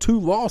only have 2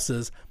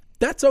 losses.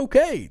 That's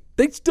okay.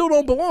 They still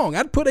don't belong.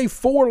 I'd put a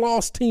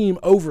 4-loss team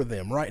over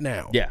them right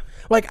now. Yeah.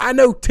 Like, I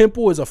know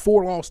Temple is a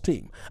 4-loss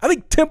team. I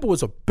think Temple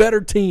is a better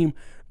team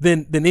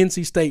than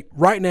NC State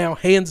right now,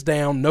 hands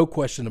down, no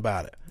question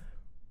about it.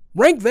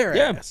 Rank their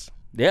ass.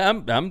 Yeah,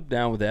 I'm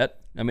down with that.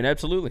 I mean,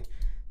 absolutely.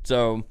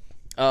 So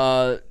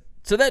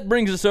that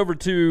brings us over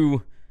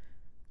to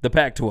the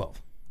Pac-12.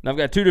 Now, I've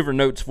got 2 different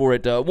notes for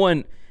it.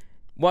 One,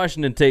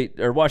 Washington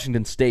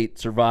State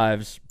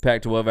survives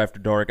Pac-12 after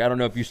dark. I don't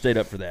know if you stayed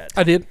up for that.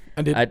 I did.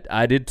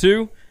 I did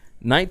too.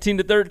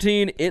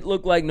 19-13. It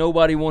looked like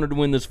nobody wanted to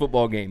win this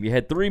football game. You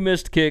had 3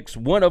 missed kicks.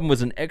 One of them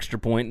was an extra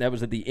point. That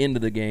was at the end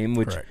of the game,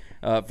 which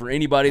for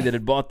anybody that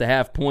had bought the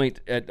half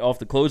point off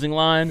the closing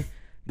line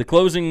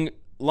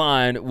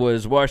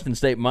was Washington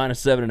State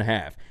minus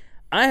 7.5.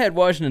 I had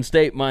Washington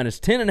State minus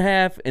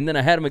 10.5, and then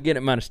I had them again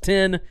at minus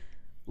 10.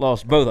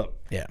 Lost both of them.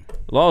 Yeah.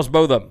 Lost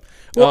both of them.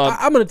 Well,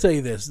 I'm going to tell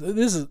you this.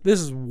 This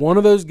is one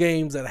of those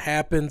games that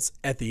happens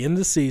at the end of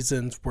the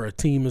seasons where a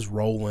team is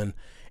rolling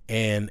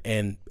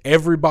and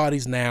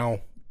everybody's now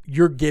 –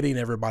 you're getting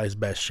everybody's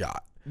best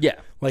shot. Yeah.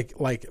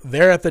 Like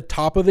they're at the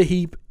top of the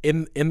heap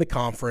in the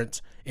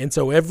conference, and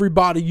so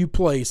everybody you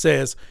play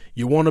says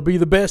you want to be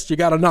the best, you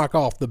got to knock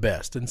off the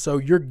best. And so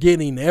you're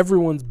getting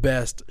everyone's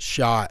best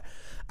shot.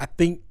 I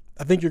think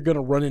you're going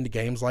to run into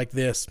games like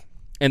this.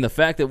 And the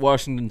fact that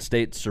Washington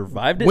State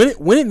survived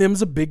it. Winning them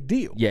is a big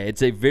deal. Yeah,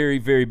 it's a very,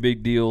 very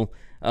big deal.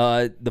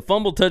 The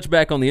fumble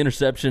touchback on the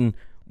interception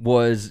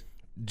was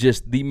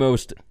just the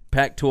most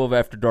Pac-12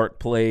 after dark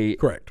play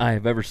I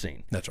have ever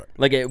seen. That's right.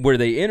 Like where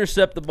they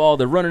intercept the ball,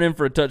 they're running in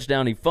for a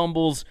touchdown, he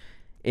fumbles,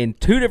 and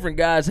 2 different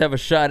guys have a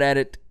shot at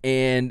it,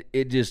 and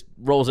it just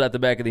rolls out the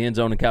back of the end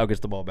zone, and Cal gets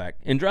the ball back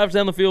and drives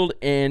down the field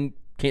and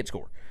can't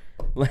score.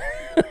 Well,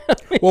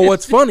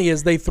 what's funny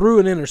is they threw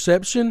an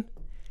interception,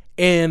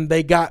 and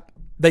they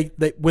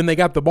when they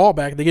got the ball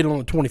back, they get it on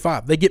the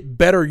 25. They get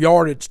better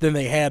yardage than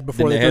they had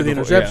before they threw the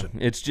interception.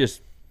 Yeah. It's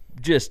just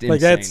insane. Like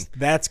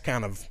that's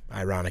kind of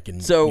ironic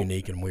and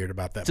unique and weird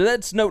about that. So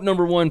that's note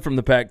number 1 from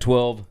the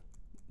Pac-12.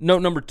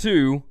 Note number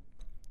 2,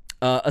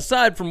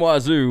 aside from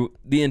Wazoo,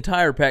 the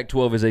entire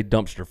Pac-12 is a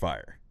dumpster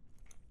fire.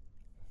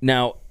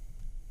 Now,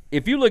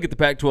 if you look at the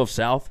Pac-12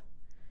 South,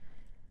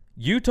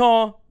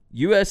 Utah,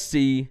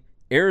 USC,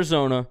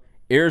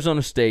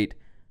 Arizona State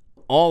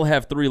all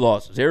have 3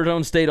 losses.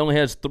 Arizona State only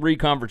has 3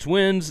 conference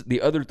wins. The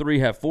other 3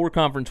 have 4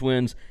 conference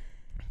wins.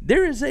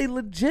 There is a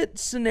legit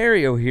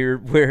scenario here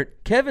where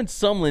Kevin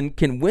Sumlin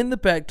can win the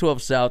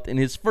Pac-12 South in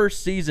his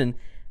first season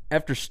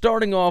after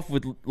starting off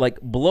with like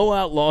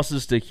blowout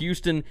losses to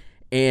Houston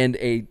and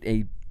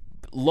a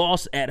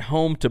loss at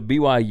home to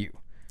BYU.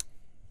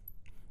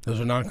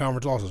 Those are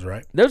non-conference losses,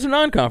 right? Those are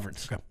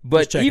non-conference. Okay.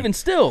 But even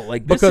still,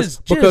 like because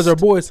our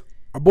boys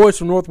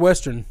from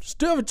Northwestern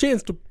still have a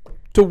chance to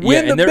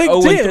win the Big Ten.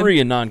 And they're 0-3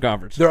 in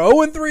non-conference. They're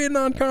 0-3 in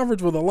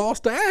non-conference with a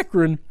loss to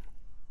Akron.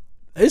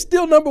 It's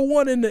still number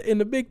 1 in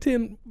the Big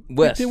Ten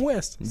West. Big Ten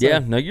West. So. Yeah,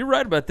 no, you're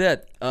right about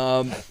that.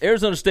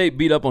 Arizona State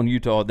beat up on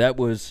Utah. That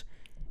was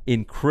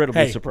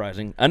incredibly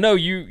surprising. I know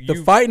you the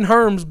Fighting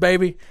Herms,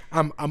 baby.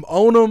 I'm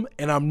on them,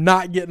 and I'm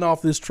not getting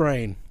off this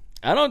train.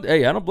 I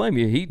don't blame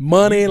you. You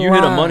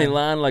hit a money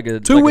line like a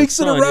 2 weeks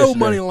in a row yesterday.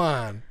 Money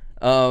line.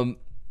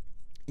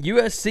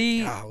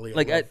 USC,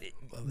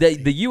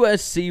 the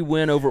USC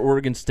win over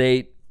Oregon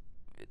State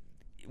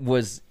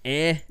was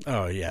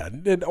Oh yeah,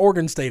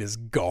 Oregon State is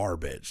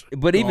garbage.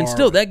 But even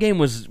still, that game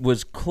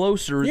was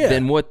closer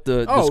than what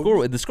the score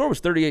was. The score was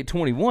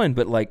 38-21,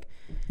 but like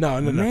no.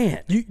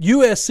 Man.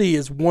 USC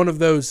is one of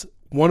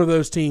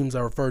those teams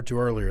I referred to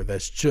earlier. They're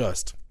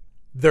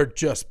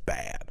just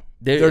bad.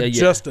 They're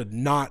just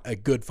not a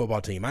good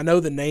football team. I know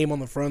the name on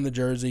the front of the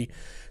jersey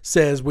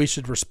says we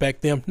should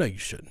respect them. No, you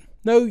shouldn't.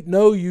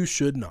 No, you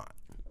should not.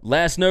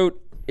 Last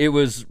note. It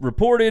was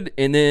reported,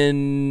 and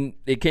then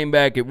it came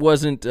back. It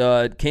wasn't.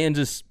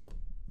 Kansas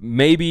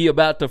maybe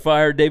about to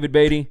fire David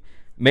Beatty.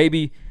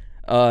 Maybe.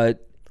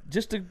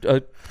 Just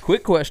a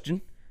quick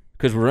question,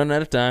 because we're running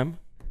out of time.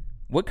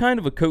 What kind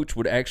of a coach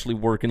would actually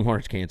work in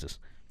Lawrence, Kansas?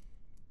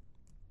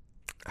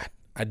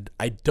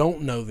 I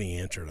don't know the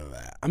answer to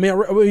that. I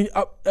mean,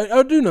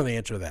 I do know the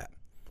answer to that.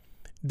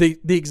 The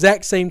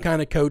exact same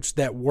kind of coach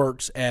that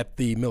works at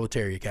the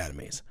military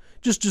academies.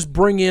 Just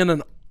bring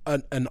in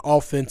an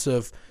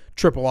offensive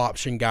triple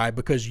option guy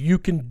because you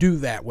can do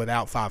that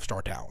without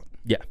 5-star talent.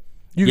 Yeah.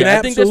 You can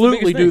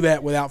absolutely do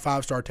that without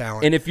 5-star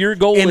talent. And if your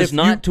goal is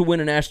not to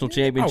win a national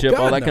championship,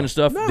 all that kind of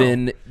stuff,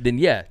 then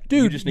yeah,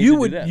 dude, you just need to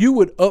do that. You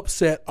would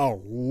upset a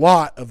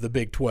lot of the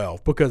Big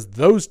 12 because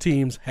those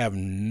teams have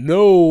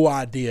no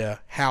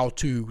idea how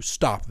to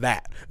stop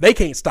that. They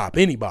can't stop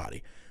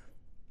anybody,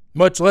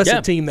 much less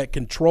a team that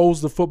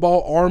controls the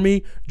football.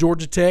 Army,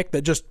 Georgia Tech,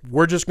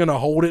 we're just going to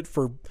hold it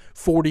for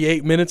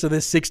 48 minutes of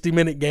this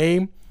 60-minute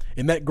game.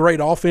 And that great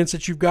offense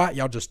that you've got,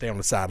 y'all just stay on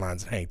the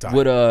sidelines and hang tight.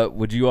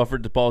 Would you offer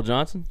it to Paul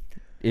Johnson?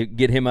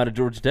 Get him out of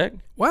Georgia Tech?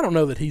 Well, I don't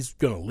know that he's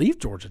going to leave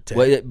Georgia Tech.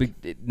 Well,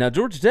 now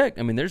Georgia Tech,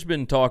 I mean, there's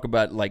been talk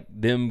about like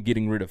them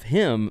getting rid of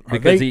him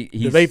because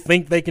do they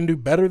think they can do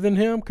better than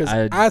him?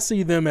 Because I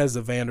see them as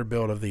the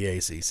Vanderbilt of the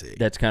ACC.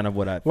 That's kind of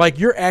what I think. Like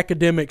your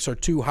academics are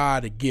too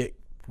high to get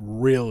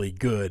really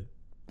good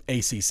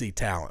ACC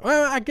talent.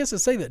 Well, I guess I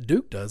say that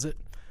Duke does it.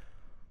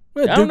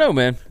 Well, I don't know,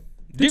 man.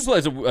 Duke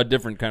plays a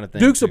different kind of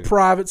thing. Duke's a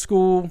private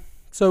school,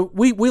 so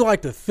we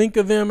like to think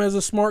of them as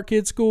a smart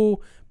kid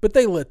school, but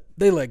they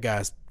let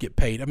guys get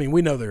paid. I mean,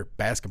 we know their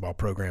basketball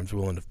program's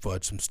willing to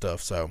fudge some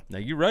stuff. So now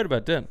you're right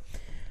about that.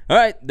 All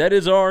right, that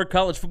is our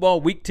college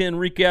football Week 10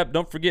 recap.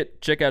 Don't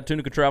forget, check out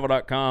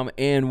tunicatravel.com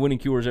and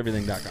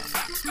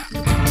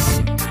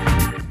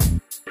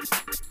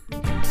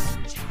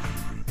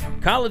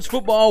winningcureseverything.com. College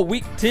football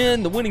Week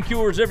 10, the Winning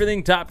Cures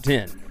Everything Top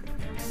 10.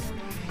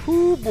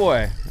 Ooh,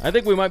 boy. I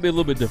think we might be a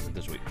little bit different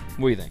this week.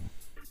 What do you think?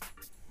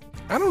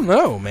 I don't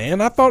know,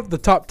 man. I thought the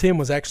top 10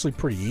 was actually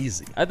pretty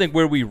easy. I think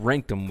where we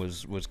ranked them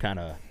was kind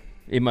of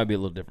 – it might be a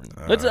little different.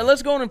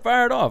 Let's go on and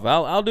fire it off.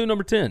 I'll do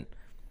number 10.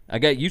 I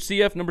got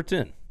UCF number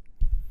 10.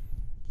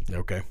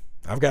 Okay.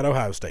 I've got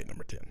Ohio State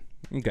number 10.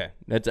 Okay.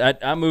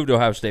 I moved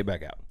Ohio State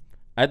back out.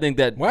 I think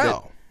that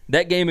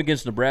that game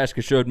against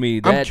Nebraska showed me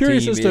that I'm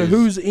curious as to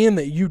who's in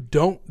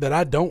that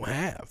I don't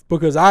have,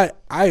 because I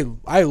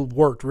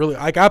worked really –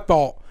 like I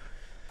thought –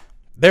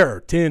 there are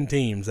 10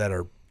 teams that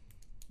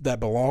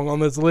belong on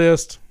this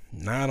list.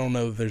 I don't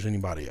know if there's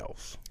anybody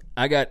else.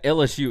 I got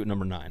LSU at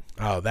number 9.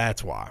 Oh,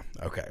 that's why.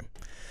 Okay.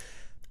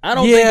 I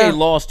don't think a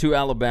loss to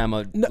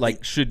Alabama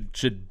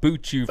should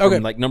boot you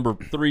from like number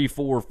 3,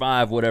 4,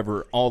 5,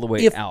 whatever, all the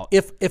way out.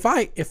 I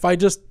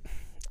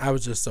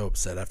was just so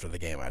upset after the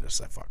game. I just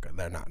said, "Fuck it,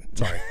 they're not."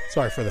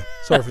 Sorry for the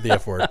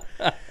F word.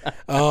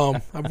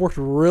 I've worked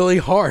really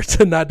hard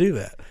to not do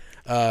that.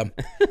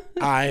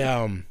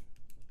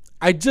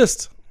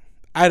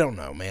 I don't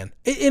know, man.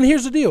 And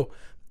here's the deal.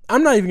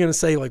 I'm not even going to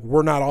say, like,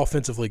 we're not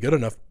offensively good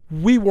enough.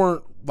 We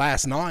weren't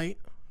last night.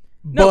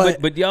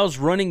 But y'all's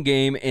running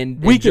game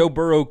and Joe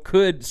Burrow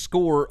could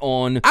score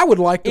on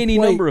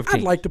number of teams.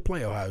 I'd like to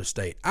play Ohio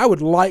State. I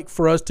would like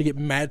for us to get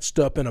matched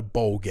up in a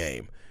bowl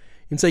game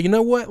and say, you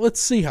know what?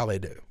 Let's see how they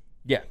do.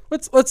 Yeah.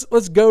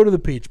 Let's go to the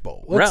Peach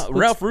Bowl.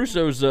 Ralph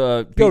Russo's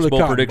Peach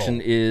Bowl prediction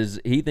is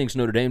he thinks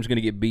Notre Dame's going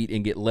to get beat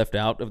and get left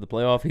out of the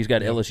playoff. He's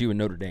got LSU and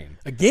Notre Dame.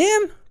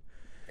 Again?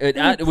 We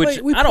don't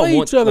play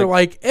want each other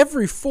like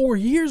every 4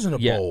 years in a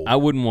bowl. I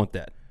wouldn't want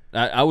that.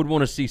 I would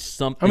want to see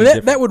something. I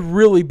mean, that would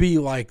really be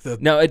like the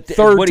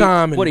third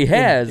time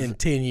in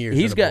 10 years.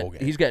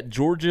 He's got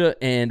Georgia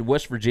and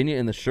West Virginia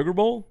in the Sugar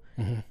Bowl,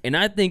 and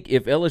I think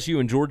if LSU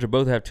and Georgia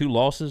both have 2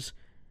 losses,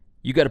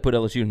 you got to put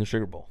LSU in the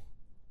Sugar Bowl.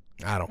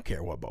 I don't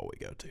care what bowl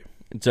we go to.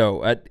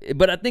 So,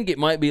 but I think it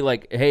might be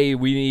like, hey,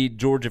 we need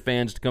Georgia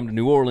fans to come to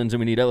New Orleans, and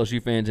we need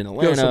LSU fans in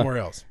Atlanta. Go somewhere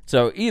else.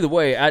 So either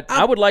way,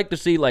 I would like to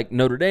see like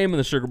Notre Dame in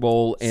the Sugar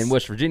Bowl and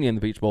West Virginia in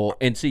the Peach Bowl,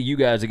 and see you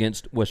guys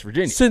against West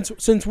Virginia.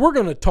 Since we're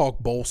going to talk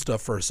bowl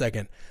stuff for a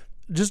second,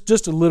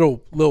 just a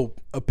little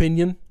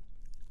opinion.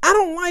 I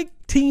don't like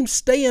teams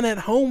staying at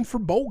home for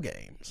bowl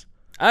games.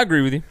 I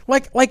agree with you.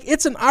 Like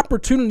it's an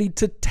opportunity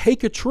to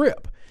take a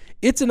trip.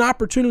 It's an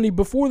opportunity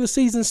before the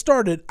season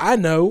started. I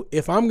know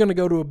if I'm going to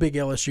go to a big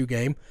LSU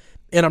game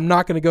and I'm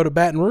not going to go to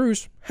Baton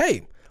Rouge,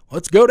 hey,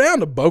 let's go down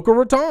to Boca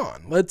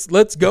Raton. Let's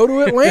go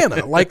to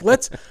Atlanta. Like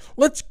let's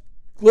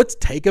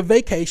take a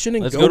vacation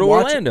and go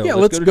watch Orlando. Yeah,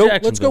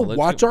 let's go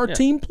watch our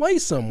team play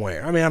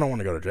somewhere. I mean, I don't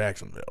want to go to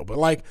Jacksonville, but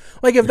like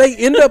if they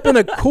end up in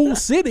a cool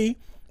city,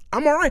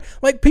 I'm all right.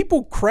 Like,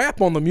 people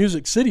crap on the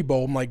Music City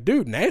Bowl. I'm like,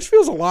 dude,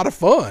 Nashville's a lot of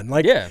fun.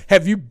 Like,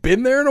 have you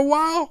been there in a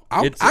while?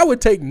 I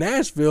would take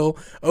Nashville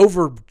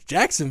over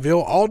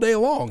Jacksonville all day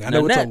long. I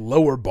know it's a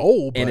lower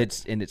bowl,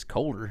 but and it's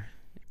colder.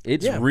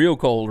 It's real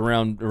cold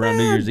around New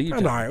Year's Eve.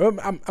 I'm all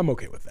right. I'm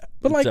okay with that.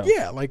 But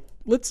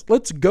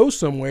let's go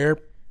somewhere.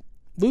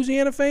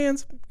 Louisiana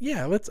fans,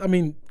 go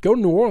to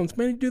New Orleans.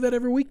 Man, you do that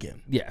every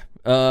weekend. Yeah.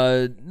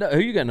 No, who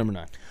you got number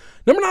 9?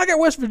 Number 9, I got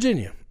West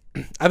Virginia.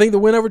 I think the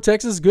win over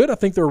Texas is good. I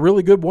think they're a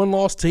really good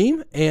one-loss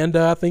team, and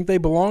I think they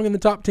belong in the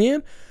top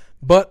 10.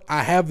 But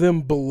I have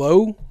them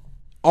below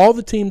all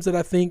the teams that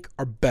I think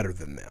are better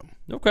than them.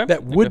 Okay.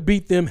 that would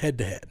beat them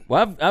head-to-head.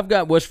 Well, I've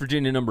got West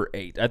Virginia number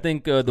 8. I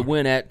think the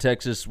win at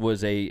Texas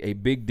was a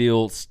big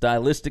deal.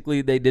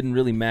 Stylistically, they didn't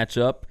really match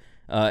up,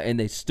 and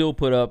they still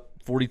put up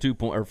 42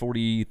 point or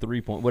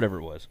 43 point, whatever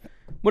it was.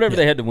 Whatever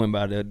they had to win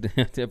by,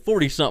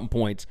 40-something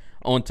points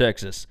on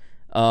Texas.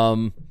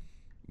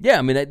 Yeah,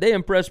 I mean, they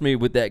impressed me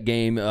with that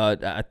game.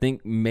 I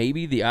think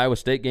maybe the Iowa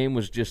State game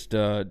was just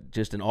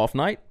an off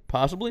night,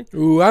 possibly.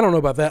 Ooh, I don't know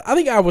about that. I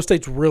think Iowa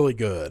State's really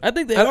good. I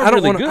think they are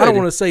really good. I don't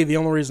want to say the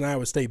only reason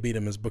Iowa State beat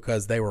them is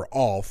because they were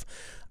off.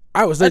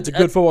 Iowa State's a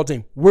good football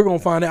team. We're going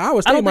to find out.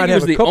 Iowa State might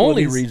have a couple of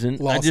these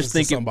losses I just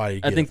think to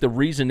somebody. I think the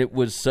reason it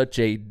was such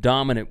a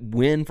dominant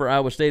win for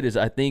Iowa State is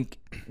I think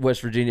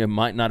West Virginia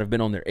might not have been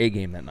on their A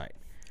game that night.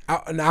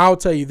 I'll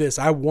tell you this.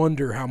 I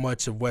wonder how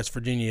much of West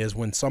Virginia is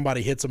when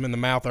somebody hits them in the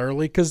mouth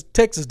early, because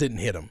Texas didn't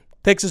hit them.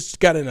 Texas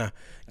got in a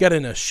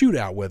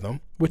shootout with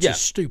them, which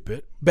is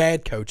stupid.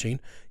 Bad coaching.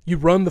 You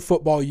run the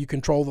football. You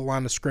control the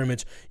line of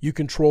scrimmage. You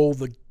control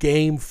the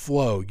game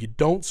flow. You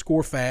don't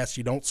score fast.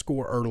 You don't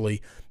score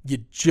early. You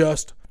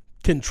just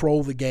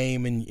control the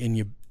game, and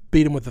you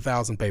beat them with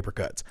 1,000 paper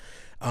cuts.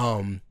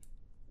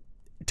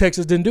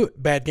 Texas didn't do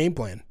it. Bad game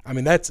plan. I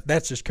mean, that's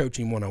just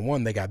coaching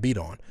 101. They got beat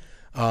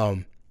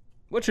on.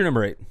 What's your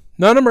number 8?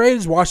 No, number 8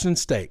 is Washington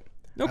State.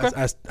 Okay.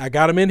 I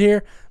got them in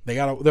here.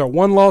 They're a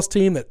one-loss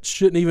team that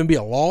shouldn't even be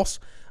a loss,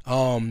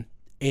 and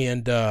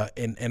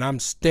I'm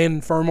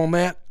standing firm on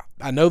that.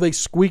 I know they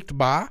squeaked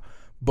by,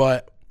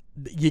 but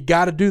you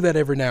got to do that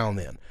every now and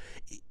then.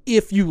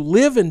 If you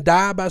live and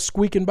die by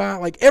squeaking by,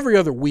 like every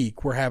other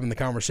week we're having the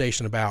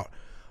conversation about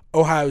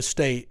Ohio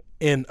State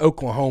and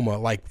Oklahoma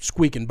like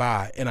squeaking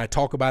by, and I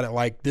talk about it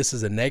like this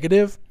is a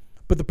negative,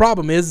 but the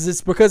problem is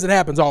it's because it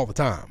happens all the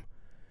time.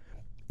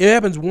 It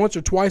happens once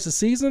or twice a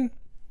season.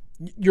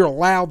 You're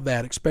allowed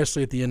that,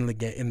 especially at the end of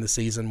the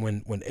season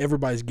when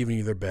everybody's giving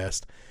you their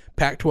best.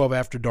 Pac-12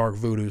 after dark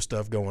voodoo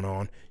stuff going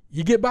on.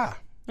 You get by.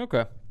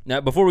 Okay.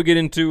 Now, before we get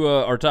into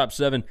our top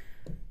 7,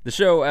 the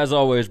show, as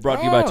always, brought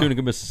to you by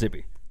Tunica,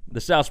 Mississippi,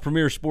 the South's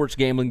premier sports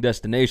gambling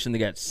destination. They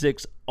got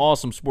 6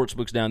 awesome sports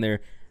books down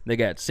there. They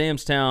got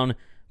Sam's Town,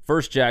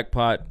 First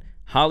Jackpot,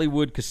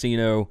 Hollywood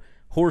Casino,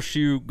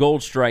 Horseshoe,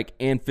 Gold Strike,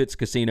 and Fitz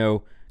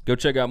Casino. Go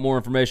check out more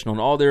information on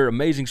all their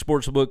amazing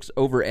sports books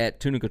over at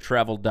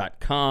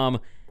tunicatravel.com.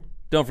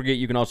 Don't forget,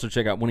 you can also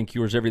check out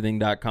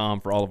winningcureseverything.com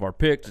for all of our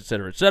picks, et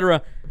cetera, et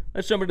cetera.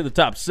 Let's jump into the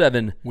top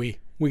 7. We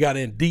got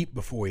in deep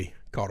before we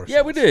caught ourselves.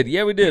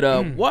 Yeah, we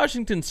did.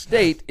 Washington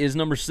State is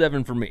number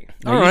 7 for me.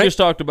 Now, you just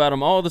talked about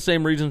them, all the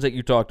same reasons that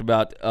you talked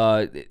about.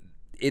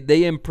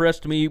 They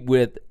impressed me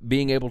with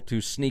being able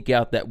to sneak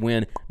out that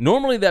win.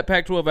 Normally that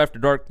Pac-12 After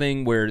Dark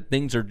thing where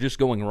things are just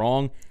going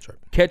wrong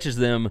catches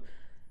them.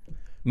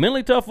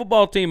 Mentally tough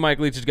football team Mike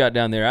Leach has got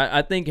down there.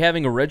 I think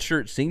having a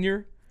redshirt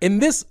senior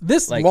and this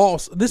like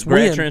loss, this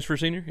grad win, transfer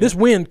senior, this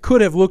win could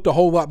have looked a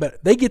whole lot better.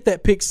 They get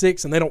that pick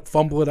 6 and they don't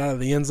fumble it out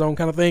of the end zone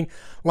kind of thing.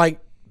 Like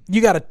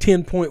you got a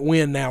 10-point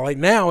win now. Like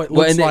now it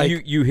looks and then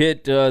like you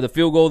hit the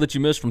field goal that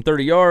you missed from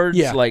 30 yards.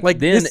 Yeah, like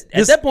then this,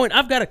 at that point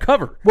I've got to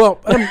cover.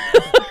 Well,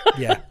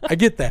 yeah, I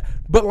get that.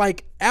 But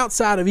like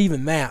outside of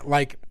even that,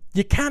 like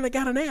you kind of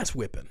got an ass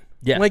whipping.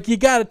 Yeah, like you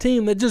got a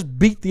team that just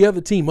beat the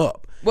other team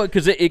up. Well,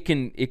 because it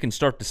can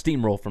start to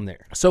steamroll from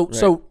there. So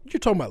you're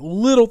talking about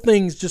little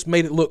things just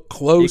made it look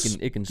close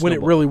it can when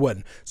it really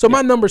wasn't. So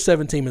my number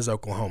 7 team is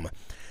Oklahoma.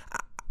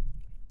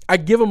 I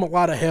give them a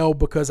lot of hell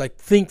because I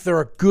think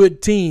they're a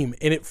good team,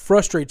 and it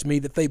frustrates me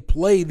that they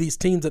play these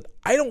teams that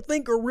I don't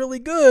think are really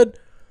good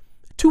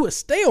to a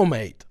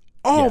stalemate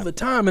all the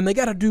time, and they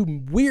got to do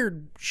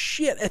weird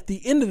shit at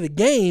the end of the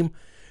game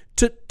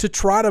to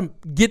try to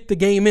get the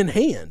game in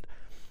hand.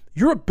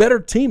 You're a better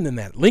team than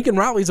that. Lincoln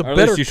Riley's a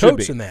better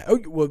coach than that.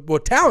 Well,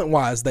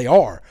 talent-wise, they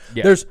are.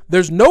 Yeah.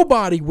 There's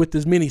nobody with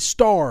as many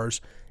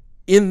stars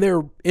in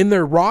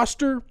their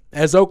roster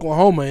as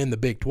Oklahoma in the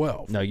Big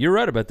 12. No, you're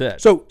right about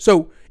that.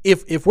 So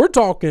if we're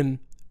talking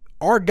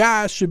our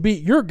guys should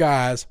beat your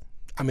guys,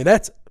 I mean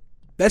that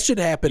should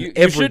happen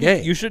every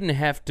game. You shouldn't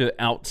have to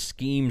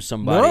out-scheme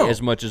somebody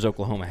as much as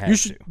Oklahoma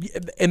has to.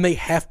 And they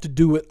have to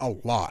do it a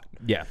lot.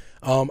 Yeah.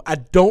 I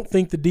don't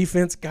think the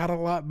defense got a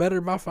lot better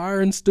by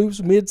firing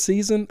Stoops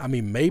mid-season. I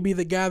mean, maybe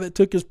the guy that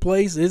took his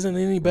place isn't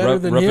any better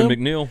than him.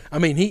 Ruffin McNeil. I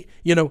mean,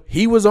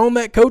 he was on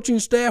that coaching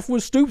staff when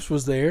Stoops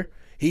was there.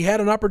 He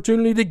had an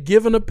opportunity to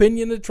give an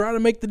opinion to try to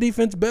make the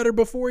defense better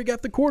before he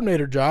got the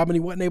coordinator job, and he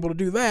wasn't able to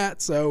do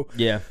that. So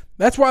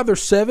that's why they're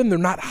 7. They're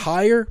not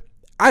higher.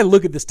 I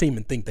look at this team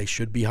and think they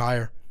should be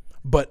higher.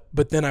 But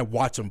then I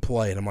watch them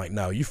play, and I'm like,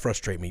 no, you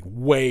frustrate me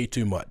way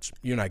too much.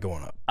 You're not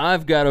going up.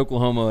 I've got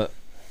Oklahoma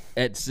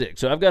at 6,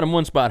 so I've got them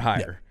one spot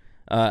higher.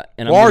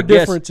 And our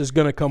difference is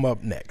going to come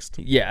up next.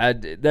 Yeah,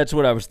 that's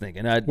what I was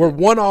thinking. We're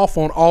one off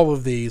on all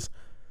of these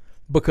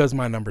because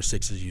my number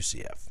 6 is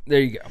UCF.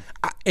 There you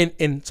go.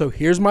 And so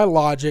here's my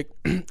logic,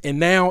 and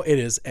now it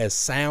is as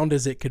sound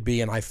as it could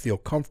be, and I feel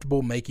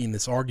comfortable making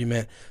this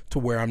argument to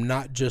where I'm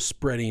not just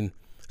spreading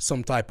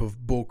some type of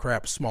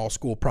bullcrap small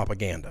school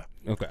propaganda.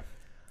 Okay.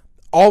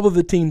 All of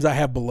the teams I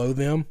have below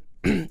them,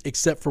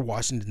 except for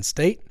Washington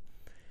State,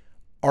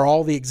 are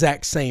all the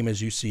exact same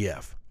as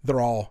UCF.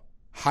 They're all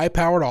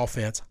high-powered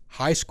offense,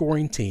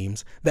 high-scoring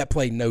teams that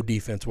play no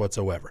defense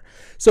whatsoever.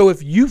 So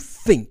if you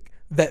think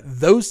that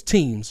those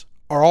teams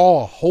are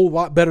all a whole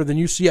lot better than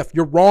UCF,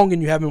 you're wrong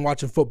and you haven't been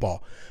watching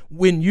football.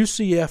 When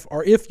UCF,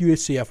 or if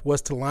UCF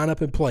was to line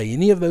up and play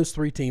any of those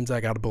three teams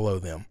I got below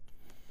them,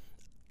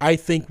 I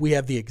think we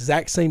have the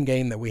exact same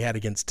game that we had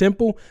against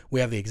Temple. We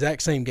have the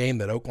exact same game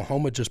that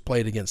Oklahoma just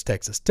played against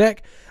Texas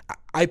Tech.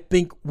 I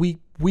think we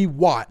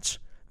watch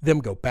them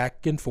go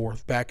back and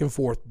forth.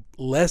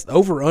 Less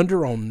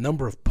over-under on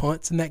number of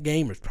punts in that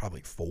game is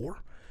probably 4.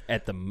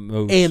 At the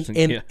most.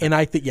 And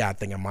I think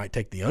I might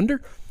take the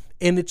under.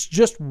 And it's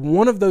just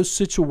one of those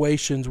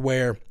situations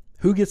where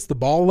who gets the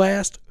ball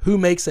last, who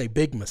makes a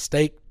big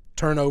mistake,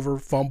 turnover,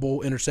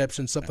 fumble,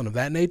 interception, something of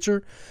that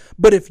nature.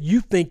 But if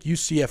you think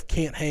UCF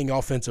can't hang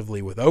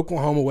offensively with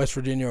Oklahoma, West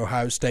Virginia,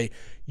 Ohio State,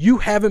 you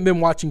haven't been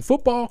watching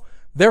football.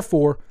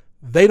 Therefore,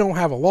 they don't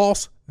have a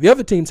loss. The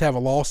other teams have a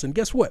loss. And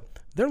guess what?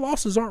 Their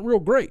losses aren't real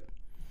great.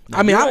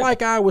 I mean, I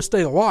like Iowa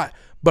State a lot,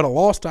 but a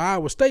loss to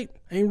Iowa State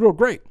ain't real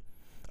great.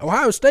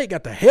 Ohio State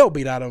got the hell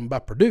beat out of them by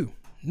Purdue.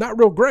 Not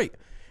real great.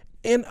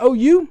 And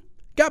OU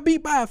got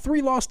beat by a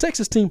 3-loss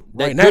Texas team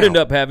right now. They could end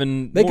up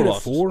having They more could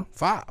have losses. 4,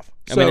 5.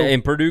 I mean,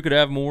 and Purdue could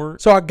have more.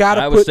 So I got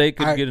to Iowa State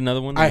could get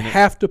another one. I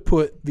have to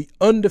put the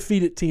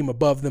undefeated team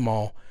above them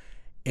all,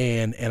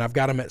 and I've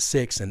got them at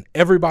 6. And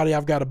everybody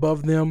I've got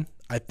above them,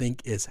 I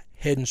think, is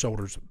head and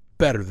shoulders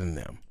better than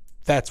them.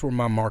 That's where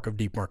my mark of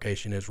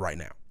demarcation is right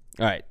now.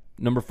 All right,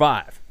 number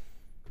 5.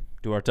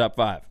 To our top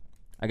 5.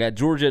 I got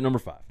Georgia at number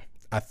 5.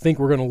 I think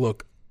we're going to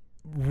look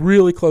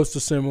really close to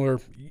similar.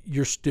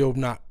 You're still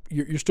not.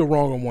 You're still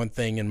wrong on one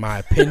thing, in my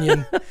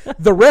opinion.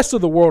 The rest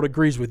of the world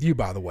agrees with you,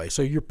 by the way,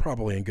 so you're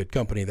probably in good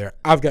company there.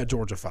 I've got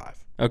Georgia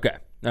 5. Okay.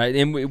 All right,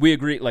 and we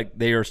agree, like,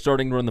 they are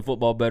starting to run the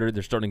football better.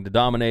 They're starting to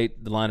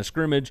dominate the line of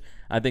scrimmage.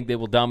 I think they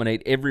will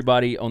dominate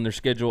everybody on their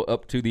schedule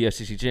up to the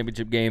SEC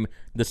championship game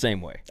the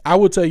same way. I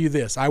will tell you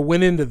this. I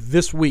went into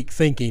this week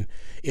thinking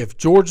if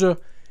Georgia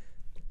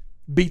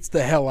beats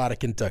the hell out of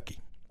Kentucky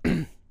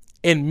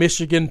and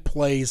Michigan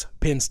plays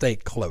Penn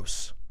State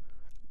close,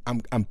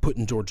 I'm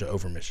putting Georgia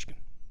over Michigan.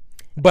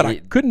 But I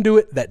couldn't do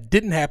it. That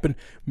didn't happen.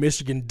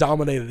 Michigan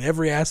dominated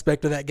every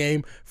aspect of that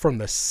game from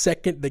the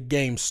second the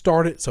game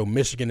started, so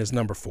Michigan is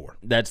number 4.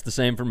 That's the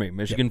same for me.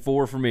 Michigan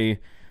 4 for me.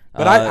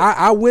 But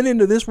I went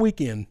into this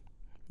weekend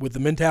with the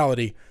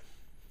mentality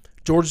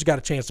Georgia's got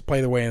a chance to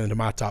play their way into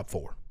my top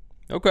 4.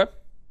 Okay.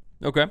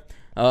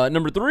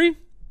 Number 3,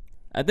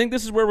 I think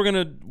this is where we're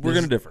gonna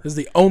differ. This is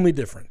the only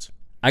difference.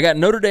 I got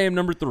Notre Dame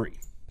number 3.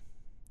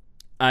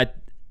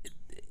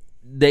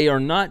 They are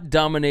not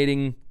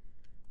dominating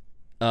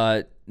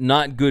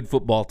not good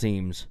football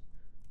teams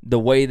the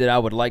way that I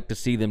would like to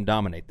see them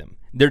dominate them.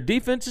 Their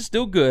defense is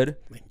still good.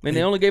 I mean,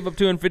 they only gave up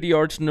 250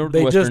 yards to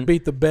Northwestern. They just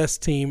beat the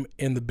best team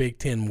in the Big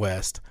Ten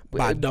West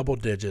by double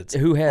digits.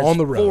 Who has on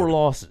the road. 4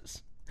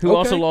 losses. Who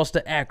also lost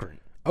to Akron.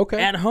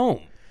 Okay. At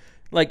home.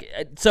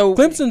 So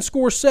Clemson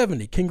scores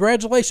 70.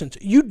 Congratulations.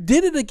 You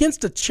did it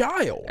against a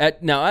child.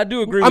 Now, I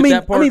do agree with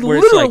that part. I mean,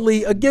 where literally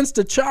it's like, against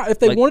a child. If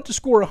they wanted to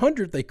score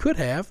 100, they could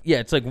have. Yeah,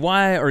 it's like,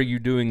 why are you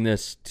doing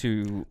this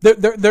to?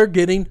 They're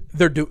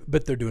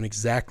doing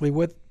exactly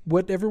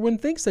what everyone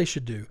thinks they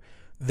should do.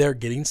 They're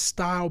getting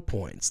style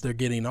points. They're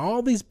getting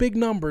all these big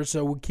numbers,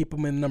 so we'll keep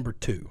them in number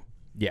 2.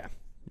 Yeah.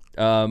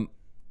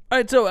 All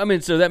right, so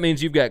that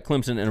means you've got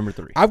Clemson at number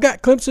 3. I've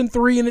got Clemson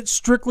 3, and it's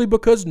strictly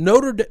because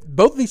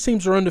both of these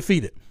teams are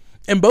undefeated.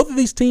 And both of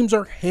these teams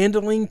are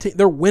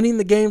they're winning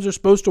the games they're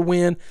supposed to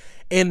win.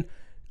 And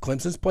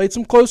Clemson's played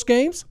some close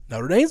games.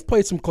 Notre Dame's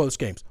played some close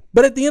games.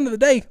 But at the end of the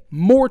day,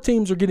 more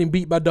teams are getting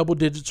beat by double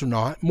digits or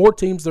not. More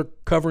teams are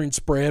covering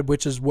spread,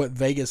 which is what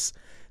Vegas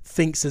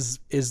thinks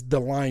is the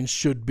line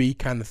should be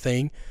kind of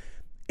thing.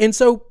 And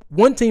so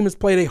one team has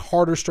played a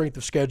harder strength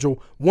of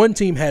schedule. One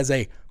team has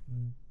a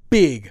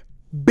big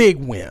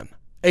win,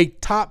 a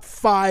top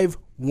 5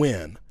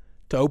 win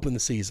to open the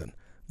season.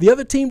 The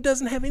other team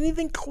doesn't have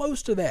anything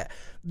close to that.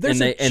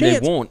 They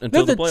won't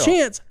until the playoffs. There's a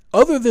chance,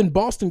 other than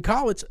Boston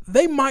College,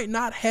 they might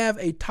not have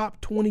a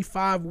top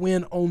 25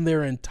 win on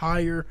their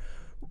entire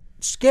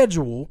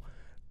schedule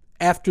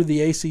after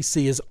the ACC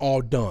is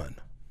all done.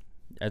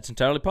 That's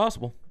entirely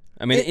possible.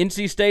 I mean,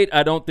 NC State,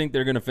 I don't think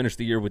they're going to finish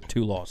the year with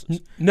 2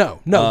 losses.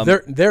 No,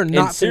 they're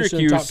not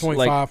finishing in top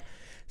 25.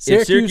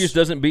 If Syracuse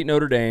doesn't beat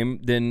Notre Dame,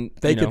 then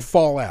they could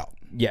fall out.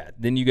 Yeah,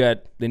 then you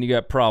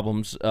got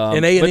problems.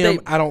 And A&M,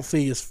 I don't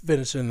see is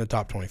finishing in the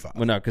top 25.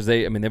 Well, no, because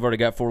they've already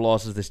got 4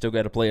 losses. They still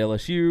got to play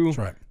LSU. That's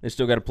right. They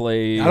still got to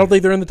play. I don't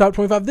think they're in the top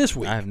 25 this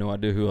week. I have no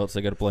idea who else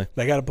they got to play.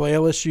 They got to play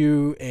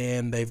LSU,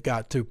 and they've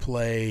got to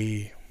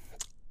play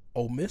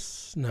Ole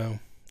Miss. No,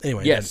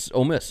 anyway. Yes,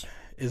 Ole Miss.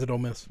 Is it Ole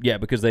Miss? Yeah,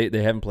 because they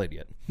haven't played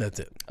yet. That's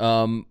it.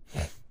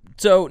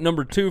 So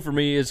number 2 for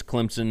me is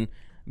Clemson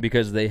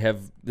because they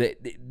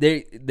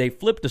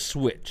flipped a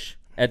switch.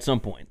 At some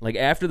point, like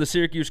after the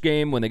Syracuse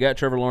game, when they got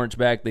Trevor Lawrence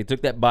back, they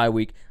took that bye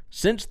week.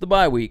 Since the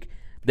bye week,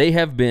 they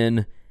have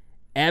been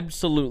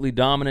absolutely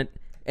dominant,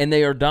 and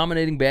they are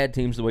dominating bad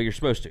teams the way you're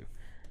supposed to.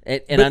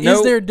 And but I know,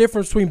 is there a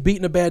difference between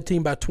beating a bad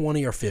team by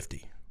 20 or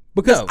 50?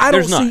 Because No, I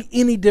don't there's not. see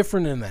any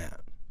different in that.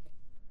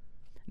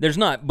 there's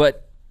not,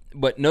 but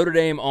Notre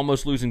Dame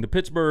almost losing to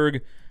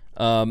Pittsburgh.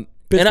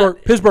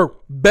 Pittsburgh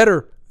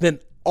better than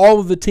all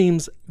of the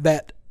teams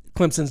that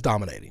Clemson's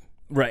dominating.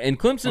 Right, and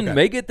Clemson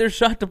may get their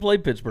shot to play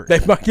Pittsburgh.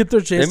 They might get their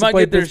chance to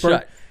play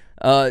Pittsburgh.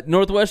 Shot.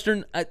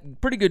 Northwestern,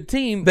 pretty good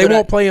team. They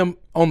won't play them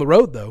on the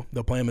road, though.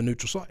 They'll play them in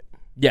neutral site.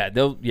 Yeah,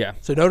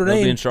 So Notre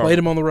Dame played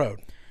them on the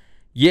road.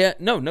 Yeah,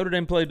 no, Notre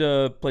Dame played.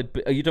 Are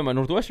you talking about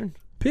Northwestern?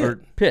 Pitt. Or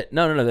Pitt.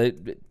 No.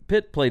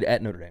 Pitt played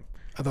at Notre Dame.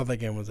 I thought that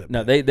game was at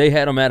No, they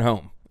had them at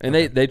home, and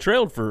they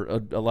trailed for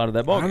a lot of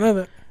that ball game. I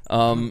know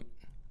that.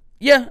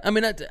 Yeah, I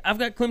mean, I've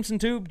got Clemson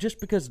too, just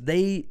because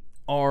they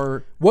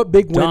are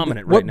Dominant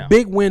dominant right now. What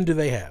big win do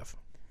they have?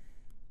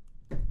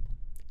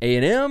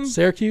 A&M?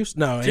 Syracuse?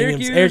 No,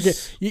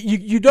 Syracuse.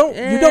 You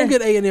don't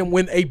get A&M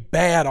when a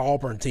bad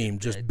Auburn team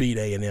just beat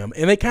A&M,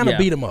 and they kind of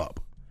beat them up.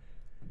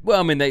 Well,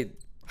 I mean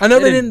I know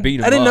they didn't beat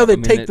them I didn't up. know they'd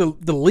I mean,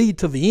 take the lead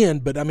to the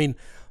end, but I mean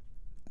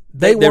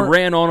they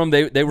ran on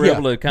them. They were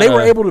able to kind They of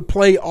were able to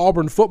play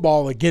Auburn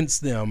football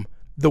against them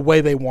the way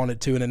they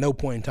wanted to, and at no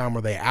point in time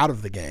were they out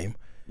of the game.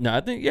 No, I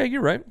think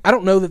you're right. I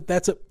don't know that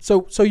that's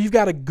so you've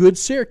got a good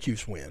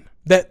Syracuse win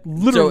that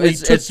literally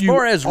took as you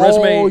far as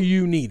resume, all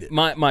you needed.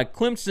 My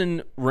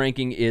Clemson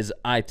ranking is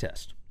eye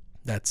test.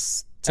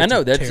 That's I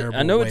know a terrible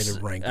I know way it's to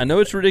rank I know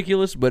it's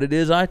ridiculous, but it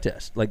is eye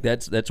test. Like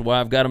that's why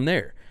I've got them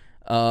there.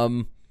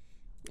 And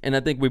I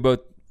think we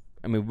both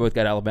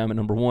got Alabama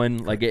number one.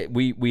 Like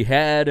we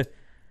had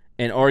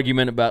an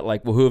argument about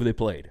like, well, who have they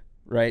played,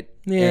 right?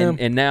 Yeah.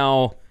 And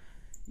now,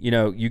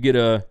 you get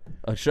a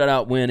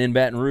shutout win in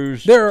Baton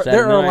Rouge. There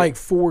Saturday are night. like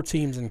 4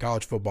 teams in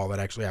college football that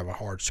actually have a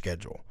hard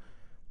schedule,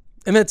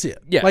 and that's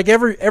it. Yeah. Like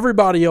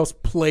everybody else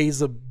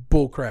plays a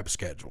bullcrap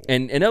schedule.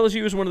 And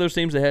LSU is one of those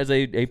teams that has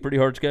a pretty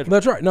hard schedule.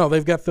 That's right. No,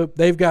 they've got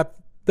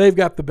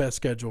the best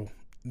schedule,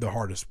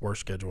 the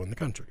worst schedule in the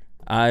country.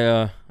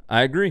 I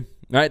agree.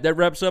 All right, that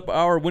wraps up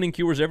our Winning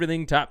Cures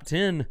Everything Top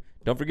 10.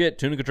 Don't forget,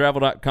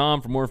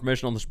 tunicatravel.com for more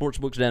information on the sports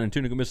books down in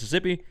Tunica,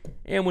 Mississippi,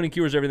 and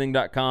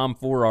winningcureseverything.com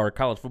for our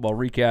college football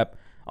recap,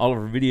 all of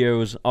our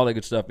videos, all that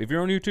good stuff. If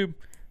you're on YouTube,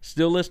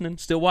 still listening,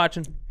 still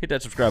watching, hit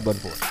that subscribe button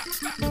for us.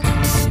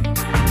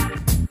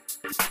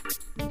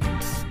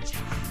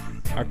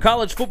 Our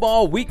college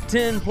football Week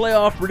 10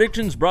 playoff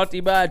predictions brought to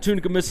you by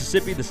Tunica,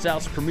 Mississippi, the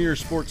South's premier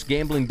sports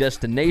gambling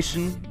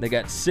destination. They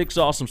got 6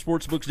 awesome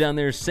sports books down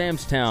there: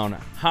 Samstown,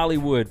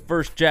 Hollywood,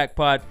 First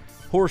Jackpot,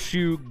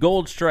 Horseshoe,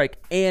 Gold Strike,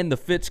 and the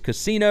Fitz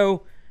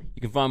Casino.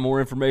 You can find more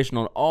information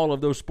on all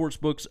of those sports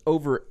books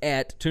over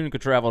at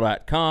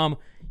tunicatravel.com.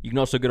 You can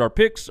also get our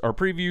picks, our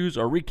previews,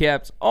 our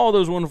recaps, all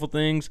those wonderful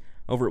things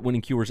over at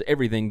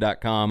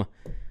winningcureseverything.com.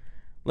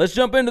 Let's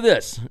jump into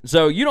this.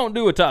 So you don't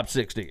do a top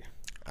 6, do you?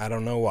 I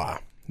don't know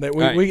why.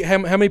 Right. How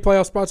many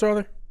playoff spots are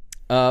there?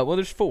 Well,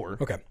 there's 4.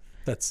 Okay,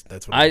 that's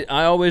what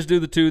I always do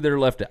the 2 that are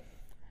left out,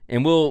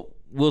 and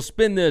we'll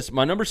spin this.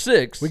 My number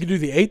 6. we could do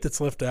the 8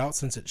 that's left out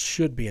since it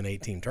should be an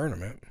 8-team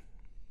tournament.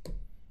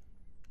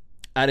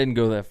 I didn't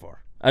go that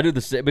far. I do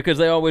the 6 because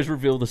they always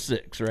reveal the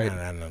 6, right?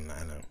 I know.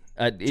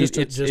 It's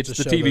to the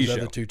show TV those show.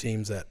 other 2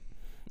 teams that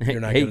Hey,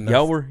 you're not good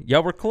enough.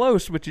 y'all were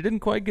close, but you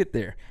didn't quite get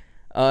there.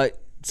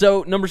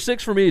 So number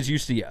 6 for me is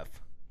UCF.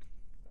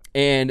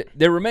 And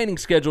their remaining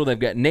schedule, they've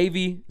got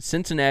Navy,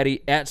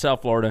 Cincinnati, at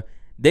South Florida.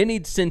 They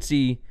need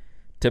Cincy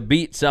to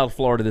beat South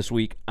Florida this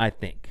week, I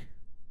think,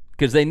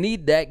 because they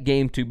need that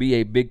game to be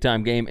a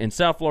big-time game. And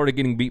South Florida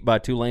getting beat by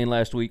Tulane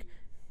last week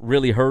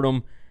really hurt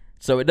them.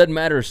 So it doesn't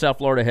matter if South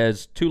Florida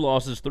has 2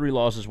 losses, 3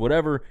 losses,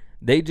 whatever.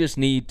 They just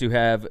need to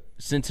have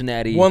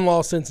Cincinnati.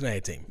 1-loss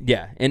Cincinnati team.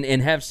 Yeah, and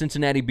have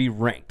Cincinnati be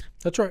ranked.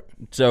 That's right.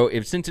 So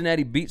if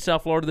Cincinnati beats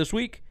South Florida this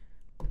week,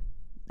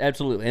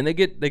 absolutely, and they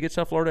get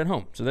South Florida at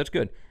home, so that's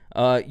good.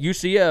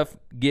 UCF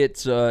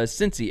gets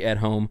Cincy at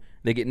home.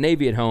 They get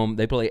Navy at home.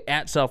 They play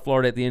at South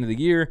Florida at the end of the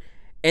year,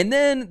 and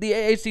then the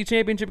AAC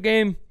championship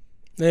game.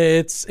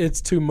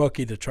 It's too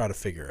mucky to try to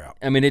figure out.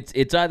 I mean,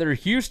 it's either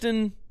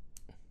Houston,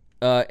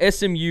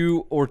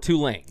 SMU, or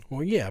Tulane.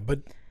 Well, yeah, but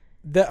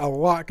a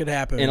lot could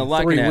happen And a in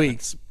lot 3 can happen.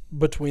 weeks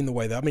between the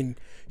way that. I mean,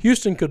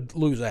 Houston could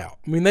lose out.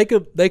 I mean, they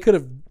could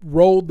have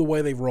rolled the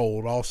way they've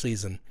rolled all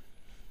season,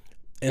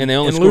 And they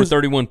only scored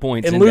 31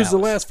 points and in lose the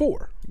Dallas. last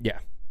 4. Yeah,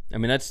 I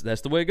mean that's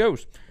the way it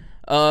goes.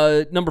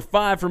 Number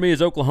 5 for me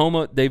is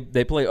Oklahoma. They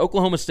play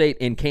Oklahoma State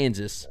and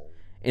Kansas,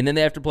 and then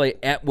they have to play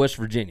at West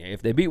Virginia.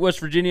 If they beat West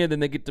Virginia,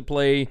 then they get to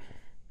play.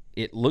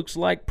 It looks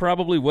like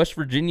probably West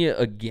Virginia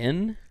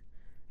again.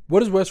 What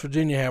does West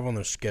Virginia have on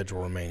their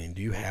schedule remaining?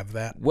 Do you have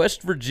that?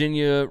 West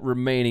Virginia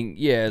remaining.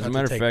 Yeah, as a Not to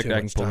matter of take fact, too I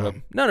can much pull it up.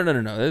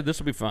 time. No. This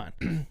will be fine.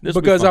 This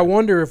will be Because I fine.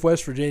 wonder if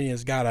West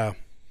Virginia's got a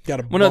Well,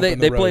 no, bump in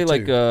the they play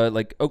road,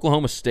 like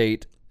Oklahoma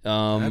State.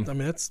 I mean,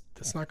 that's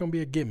not going to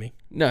be a gimme.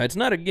 No, it's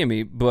not a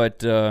gimme,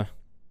 but I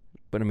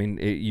mean,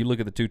 you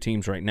look at the 2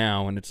 teams right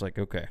now, and it's like,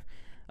 okay.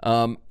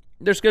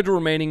 Their schedule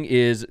remaining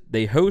is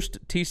they host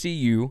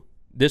TCU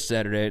this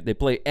Saturday. They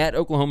play at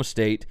Oklahoma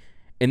State,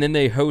 and then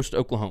they host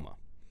Oklahoma.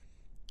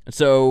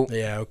 So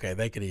yeah, okay,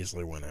 they could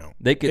easily win out.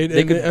 They could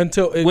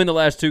win the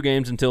last 2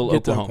 games until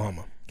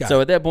Oklahoma. So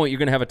at that point, you're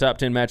going to have a top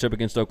 10 matchup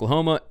against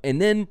Oklahoma,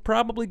 and then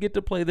probably get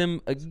to play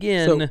them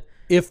again. So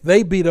if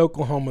they beat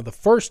Oklahoma the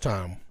first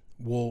time,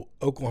 will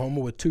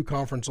Oklahoma with 2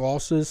 conference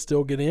losses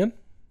still get in?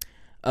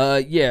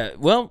 Yeah.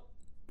 Well,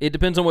 it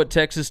depends on what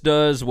Texas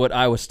does, what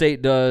Iowa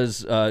State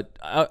does.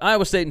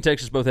 Iowa State and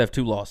Texas both have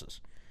 2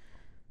 losses.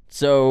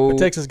 So but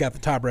Texas got the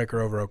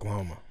tiebreaker over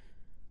Oklahoma.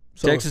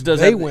 So Texas does.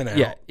 They win out.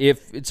 Yeah.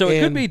 It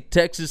could be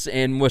Texas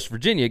and West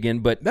Virginia again,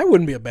 but that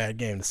wouldn't be a bad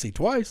game to see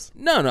twice.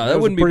 No, that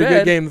wouldn't be bad. That was a pretty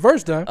good game the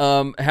first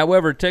time.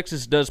 However,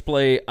 Texas does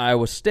play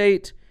Iowa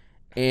State,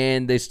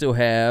 and they still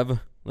have.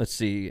 Let's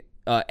see.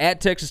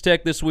 At Texas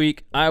Tech this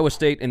week, Iowa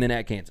State, and then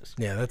at Kansas.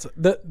 Yeah, that's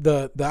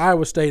the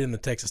Iowa State and the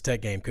Texas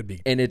Tech game could be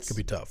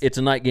tough. It's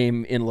a night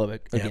game in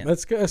Lubbock. Yeah, again.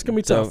 that's gonna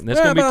be tough. That's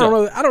gonna be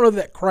tough. I don't know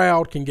that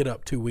crowd can get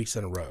up 2 weeks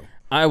in a row.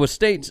 Iowa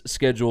State's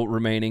schedule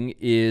remaining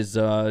is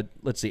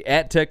let's see,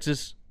 at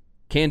Texas,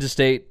 Kansas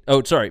State.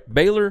 Oh, sorry,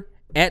 Baylor,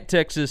 at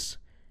Texas,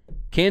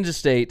 Kansas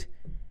State.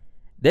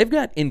 They've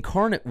got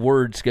Incarnate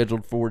Word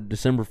scheduled for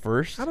December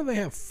 1st. How do they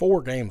have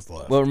 4 games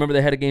left? Well, remember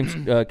they had a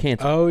game canceled.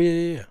 Oh,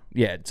 yeah.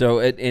 Yeah, so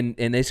and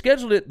they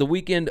scheduled it the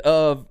weekend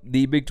of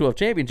the Big 12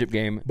 championship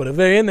game. But if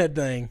they're in that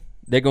thing,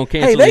 they're going to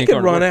cancel. Hey, they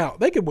could run out.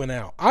 They could win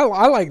out.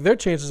 I like their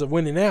chances of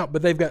winning out,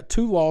 but they've got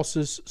 2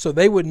 losses, so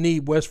they would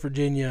need West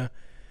Virginia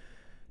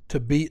to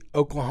beat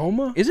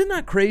Oklahoma. Is it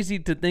not crazy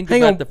to think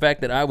about the fact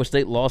that Iowa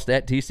State lost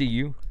at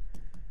TCU?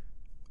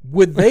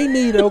 Would they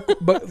need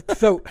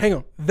so hang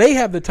on. They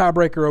have the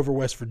tiebreaker over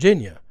West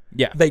Virginia.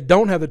 Yeah. They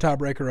don't have the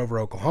tiebreaker over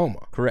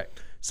Oklahoma.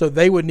 Correct. So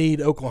they would need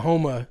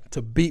Oklahoma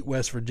to beat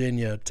West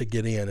Virginia to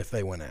get in if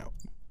they went out.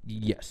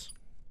 Yes.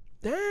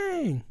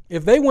 Dang.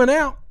 If they went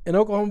out and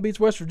Oklahoma beats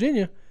West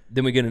Virginia,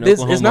 then we get an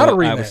Oklahoma it's not a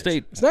rematch. Iowa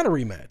State. It's not a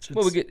rematch.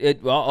 Well, we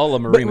get all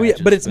of them are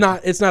rematches. But it's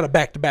not a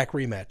back-to-back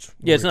rematch.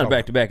 Yeah, it's not a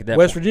back-to-back at that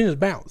West point. Virginia's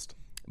bounced.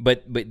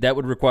 But that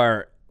would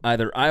require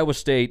either Iowa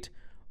State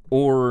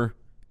or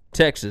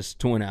Texas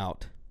to win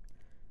out.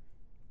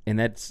 And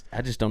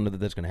I just don't know that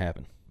that's going to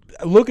happen.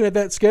 Looking at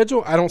that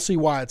schedule, I don't see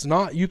why it's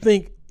not. You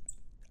think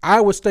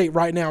Iowa State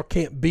right now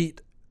can't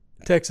beat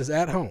Texas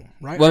at home,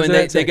 right? Well,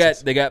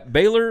 they got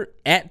Baylor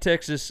at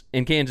Texas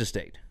and Kansas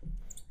State.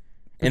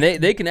 And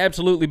they can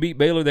absolutely beat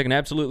Baylor. They can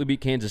absolutely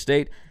beat Kansas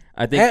State.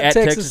 I think at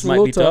Texas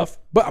might be tough.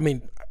 But, I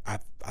mean, I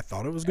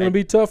thought it was going to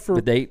be tough for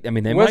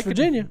West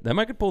Virginia. They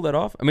might could pull that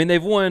off. I mean,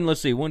 they've won, let's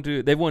see,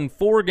 they've won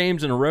 4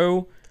 games in a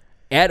row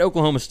at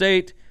Oklahoma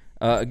State,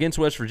 against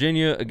West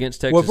Virginia,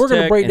 against Texas Tech. Well, if we're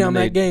going to break down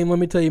that game, let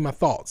me tell you my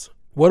thoughts.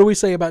 What do we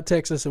say about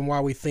Texas and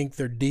why we think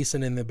they're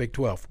decent in the Big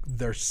 12?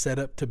 They're set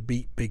up to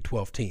beat Big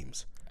 12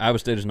 teams. Iowa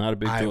State is not a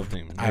Big 12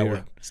 team.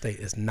 Iowa State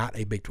is not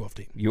a Big 12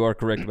 team. You are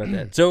correct about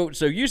that. So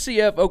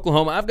UCF,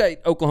 Oklahoma, I've got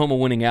Oklahoma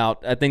winning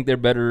out. I think they're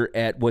better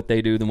at what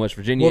they do than West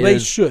Virginia is. Well, they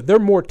should. They're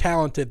more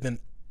talented than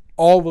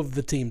all of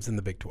the teams in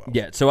the Big 12.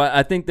 Yeah, so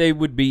I think they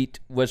would beat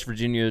West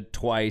Virginia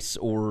twice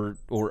or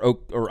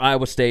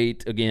Iowa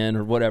State again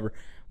or whatever,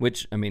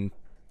 which, I mean,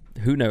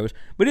 who knows.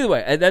 But either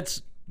way,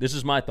 this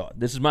is my thought.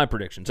 This is my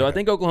prediction. So I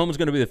think Oklahoma's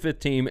going to be the 5th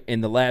team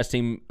and the last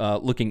team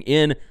looking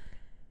in.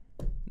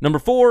 Number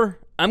 4,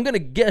 I'm going to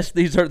guess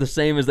these are the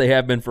same as they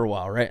have been for a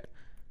while, right?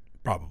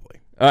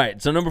 Probably. All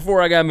right, so number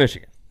 4, I got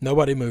Michigan.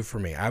 Nobody moved for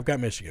me. I've got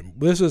Michigan.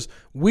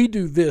 We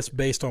do this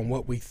based on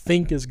what we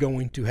think is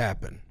going to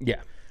happen.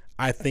 Yeah.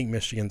 I think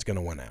Michigan's going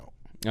to win out.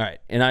 All right,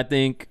 and I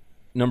think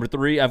number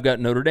 3, I've got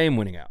Notre Dame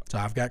winning out. So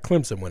I've got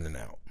Clemson winning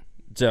out.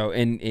 So,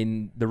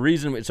 and the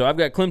reason, so I've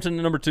got Clemson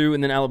at number 2,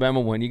 and then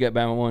Alabama 1. You got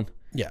Bama 1?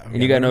 Yeah.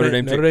 And you got Notre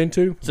Dame 2? Notre Dame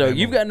 2. So Bama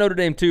you've 1. got Notre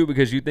Dame 2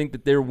 because you think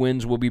that their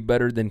wins will be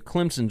better than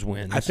Clemson's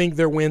wins. I think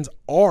their wins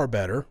are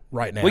better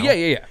right now. Well,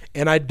 yeah.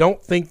 And I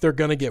don't think they're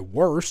going to get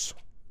worse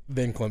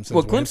than Clemson's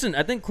wins.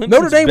 I think Clemson's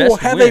Notre Dame best will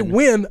have a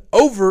win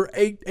over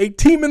a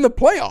team in the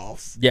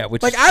playoffs. Yeah,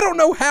 I don't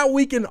know how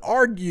we can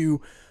argue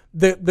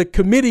that the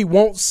committee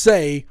won't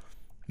say,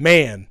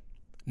 man,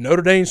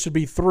 Notre Dame should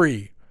be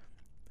 3.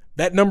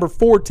 That number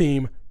 4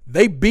 team,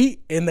 they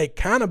beat and they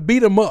kind of beat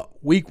them up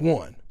week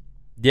 1.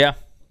 Yeah.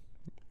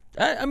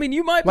 I mean,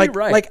 you might be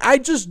right. I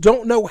just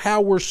don't know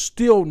how we're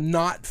still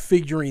not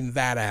figuring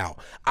that out.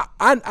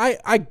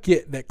 I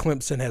get that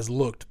Clemson has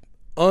looked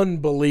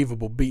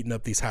unbelievable beating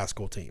up these high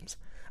school teams.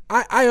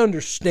 I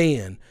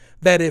understand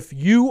that if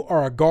you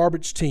are a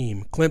garbage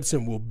team,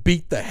 Clemson will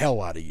beat the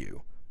hell out of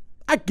you.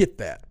 I get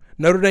that.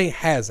 Notre Dame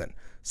hasn't.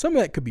 Some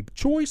of that could be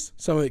choice.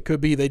 Some of it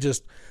could be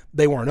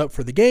they weren't up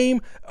for the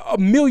game. A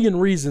million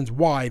reasons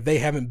why they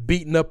haven't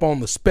beaten up on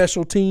the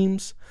special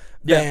teams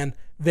than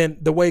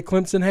the way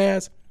Clemson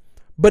has.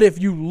 But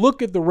if you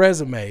look at the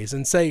resumes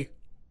and say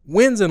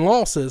wins and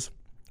losses,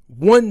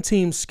 one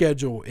team's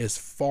schedule is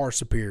far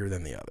superior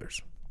than the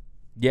others.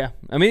 Yeah.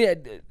 I mean,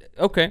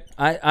 okay.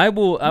 I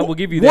will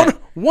give you that.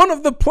 One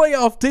of the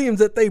playoff teams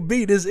that they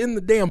beat is in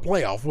the damn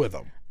playoff with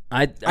them.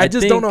 I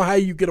just don't know how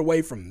you get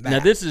away from that. Now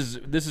this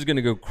is going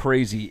to go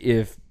crazy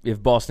if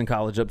Boston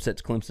College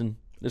upsets Clemson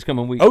this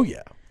coming week. Oh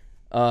yeah.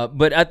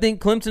 But I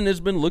think Clemson has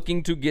been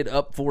looking to get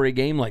up for a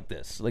game like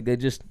this. Like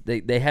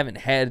they haven't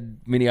had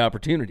many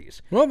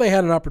opportunities. Well, they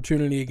had an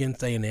opportunity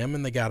against A&M,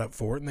 and they got up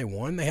for it, and they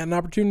won. They had an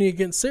opportunity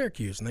against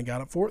Syracuse, and they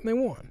got up for it, and they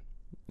won.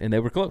 And they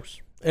were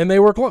close.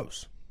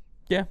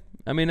 Yeah,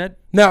 I mean that.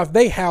 Now, if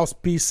they house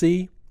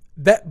BC,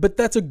 but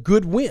that's a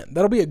good win.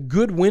 That'll be a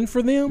good win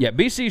for them. Yeah,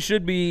 BC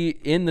should be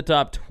in the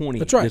top 20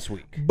 that's right. this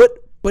week.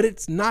 But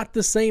it's not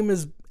the same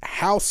as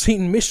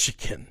housing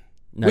Michigan.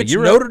 No, which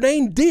Notre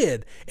Dame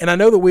did. And I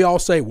know that we all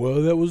say,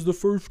 well, that was the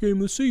first game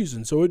of the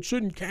season, so it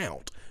shouldn't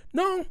count.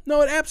 No,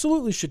 it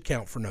absolutely should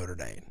count for Notre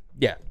Dame.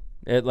 Yeah.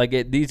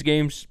 These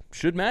games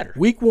should matter.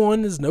 Week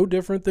 1 is no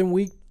different than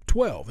Week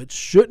 12. It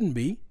shouldn't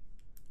be.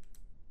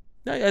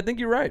 No, I think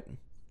you're right.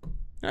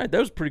 All right,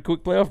 those pretty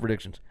quick playoff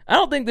predictions. I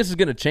don't think this is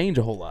going to change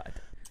a whole lot.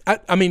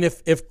 I mean,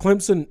 if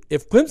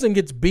Clemson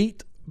gets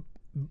beat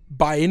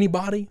by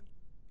anybody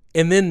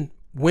and then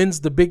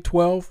wins the Big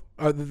 12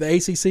 or the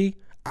ACC,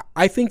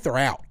 I think they're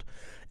out.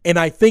 And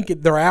I think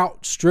they're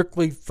out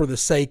strictly for the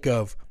sake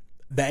of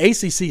the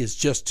ACC is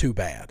just too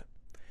bad.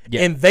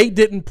 Yeah. And they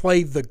didn't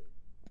play the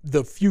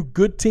few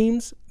good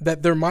teams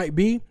that there might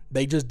be.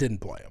 They just didn't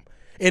play them.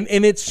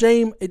 And it's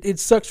shame. It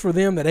sucks for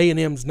them that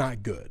A&M's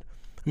not good.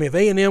 I mean, if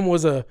A&M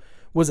was a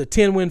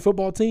 10-win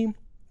football team,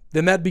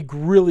 then that'd be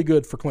really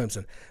good for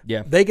Clemson.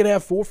 Yeah. They could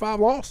have 4 or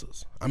 5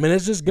 losses. I mean,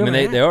 it's just going to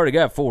happen. They already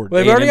got 4.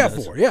 Well, they've already got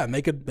 4, yeah, and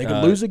they could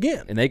lose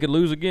again. And they could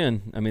lose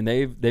again. I mean,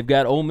 they've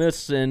got Ole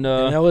Miss and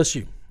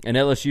LSU. And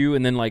LSU,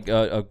 and then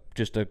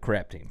just a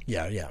crap team.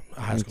 Yeah, a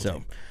high school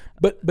team.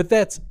 But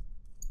that's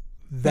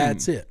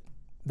it.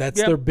 That's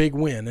their big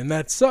win, and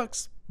that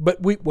sucks.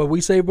 But what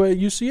we say about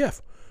UCF,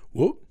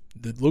 well,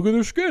 look at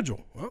their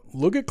schedule. Well,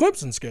 look at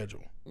Clemson's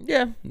schedule.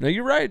 Yeah, no,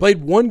 you're right.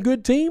 Played one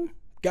good team,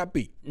 got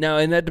beat. Now,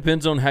 and that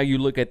depends on how you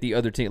look at the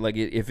other team. Like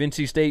if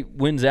NC State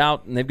wins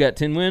out and they've got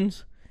 10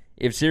 wins,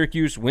 if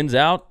Syracuse wins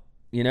out,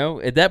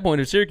 at that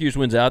point, if Syracuse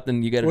wins out,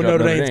 then you got to drop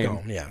Notre Dame's Dame.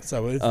 Gone. Yeah,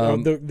 so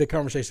the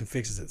conversation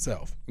fixes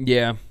itself.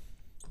 Yeah,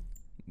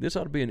 this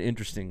ought to be an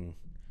interesting.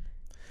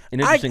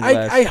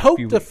 I hope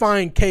to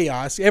find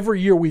chaos every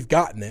year. We've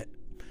gotten it.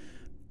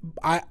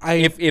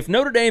 If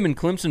Notre Dame and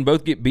Clemson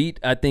both get beat,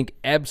 I think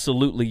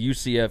absolutely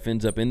UCF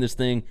ends up in this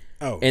thing,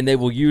 and they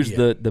will use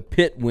the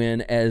Pitt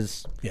win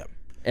as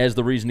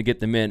the reason to get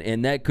them in,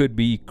 and that could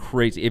be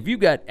crazy. If you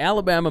got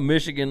Alabama,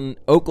 Michigan,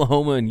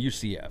 Oklahoma, and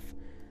UCF,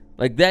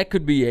 like that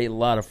could be a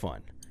lot of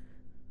fun.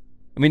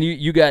 I mean,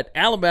 you got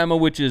Alabama,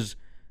 which is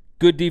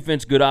good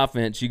defense, good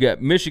offense. You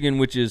got Michigan,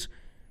 which is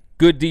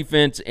good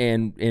defense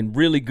and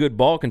really good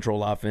ball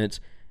control offense.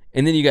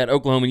 And then you got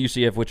Oklahoma and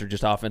UCF, which are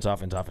just offense.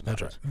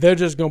 That's right. They're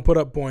just going to put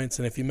up points,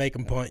 and if you make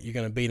them punt, you're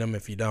going to beat them.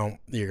 If you don't,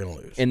 you're going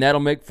to lose. And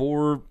that'll make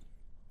for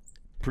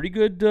pretty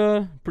good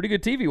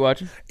TV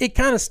watching. It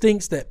kind of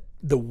stinks that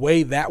the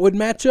way that would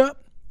match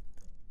up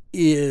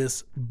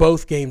is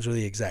both games are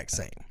the exact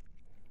same.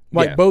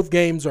 Like both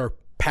games are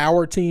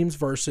power teams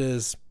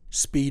versus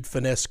speed,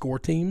 finesse, score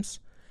teams.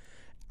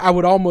 I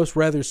would almost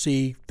rather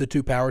see the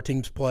 2 power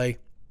teams play,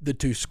 the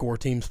 2 score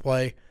teams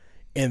play,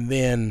 and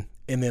then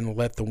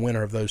let the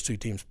winner of those 2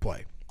 teams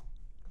play.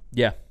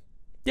 Yeah,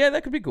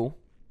 that could be cool.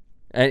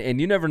 And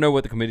you never know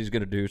what the committee's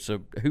going to do,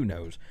 so who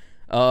knows?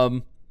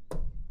 So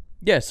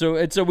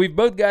we've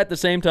both got the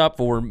same top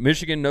 4: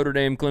 Michigan, Notre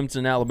Dame,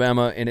 Clemson,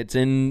 Alabama, and it's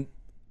in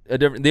a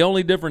different. The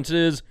only difference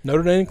is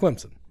Notre Dame and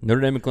Clemson.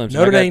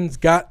 Notre Dame's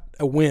got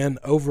a win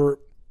over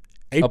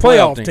a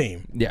playoff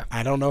team. Yeah,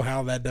 I don't know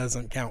how that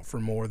doesn't count for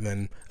more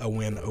than a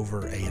win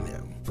over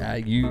A&M.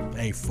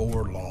 A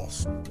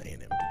 4-loss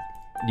A&M.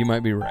 You might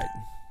be right.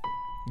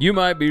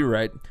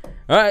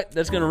 All right,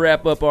 that's going to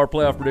wrap up our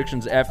playoff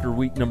predictions after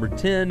week number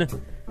 10.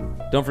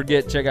 Don't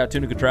forget, check out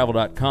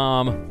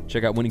tunicatravel.com.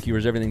 Check out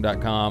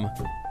winningcureseverything.com.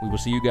 We will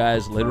see you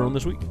guys later on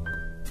this week.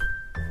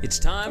 It's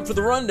time for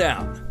the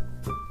rundown.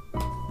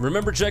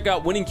 Remember, check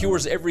out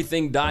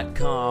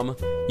winningcureseverything.com.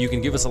 You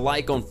can give us a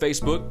like on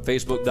Facebook,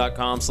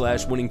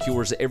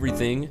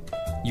 facebook.com/winningcureseverything.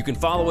 You can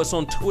follow us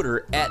on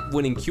Twitter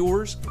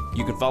 @winningcures.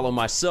 You can follow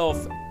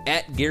myself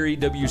 @Gary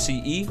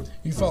WCE.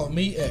 You can follow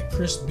me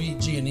 @Chris B.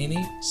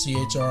 Giannini,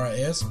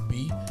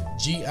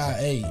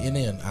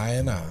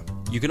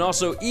 ChrisBGiannini. You can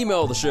also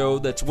email the show.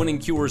 That's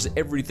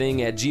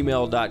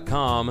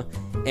winningcureseverything@gmail.com.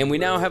 And we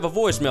now have a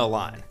voicemail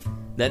line.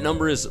 That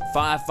number is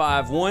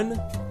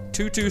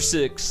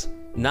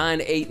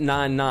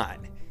 551-226-9899.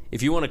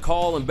 If you want to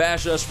call and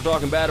bash us for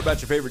talking bad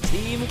about your favorite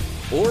team,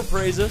 or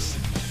praise us,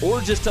 or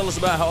just tell us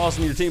about how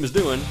awesome your team is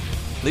doing,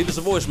 leave us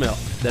a voicemail.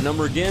 That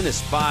number again is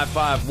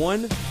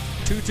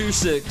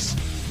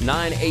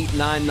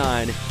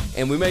 551-226-9899,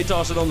 and we may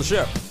toss it on the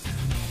show.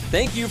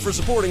 Thank you for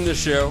supporting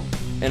this show,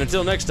 and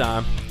until next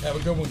time, have a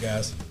good one,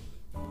 guys.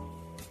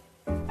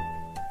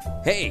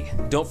 Hey,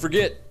 don't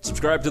forget,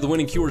 subscribe to the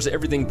Winning Cures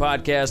Everything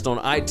podcast on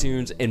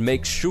iTunes, and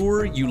make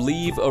sure you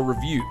leave a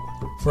review.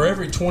 For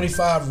every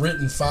 25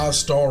 written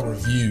 5-star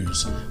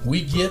reviews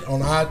we get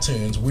on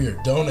iTunes, we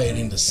are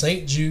donating to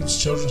St.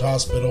 Jude's Children's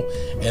Hospital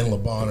and Le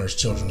Bonheur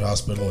Children's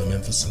Hospital in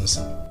Memphis,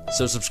 Tennessee.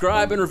 So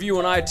subscribe and review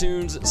on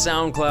iTunes,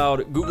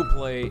 SoundCloud, Google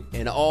Play,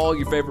 and all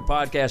your favorite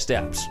podcast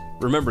apps.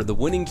 Remember, the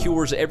Winning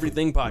Cures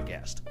Everything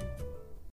podcast.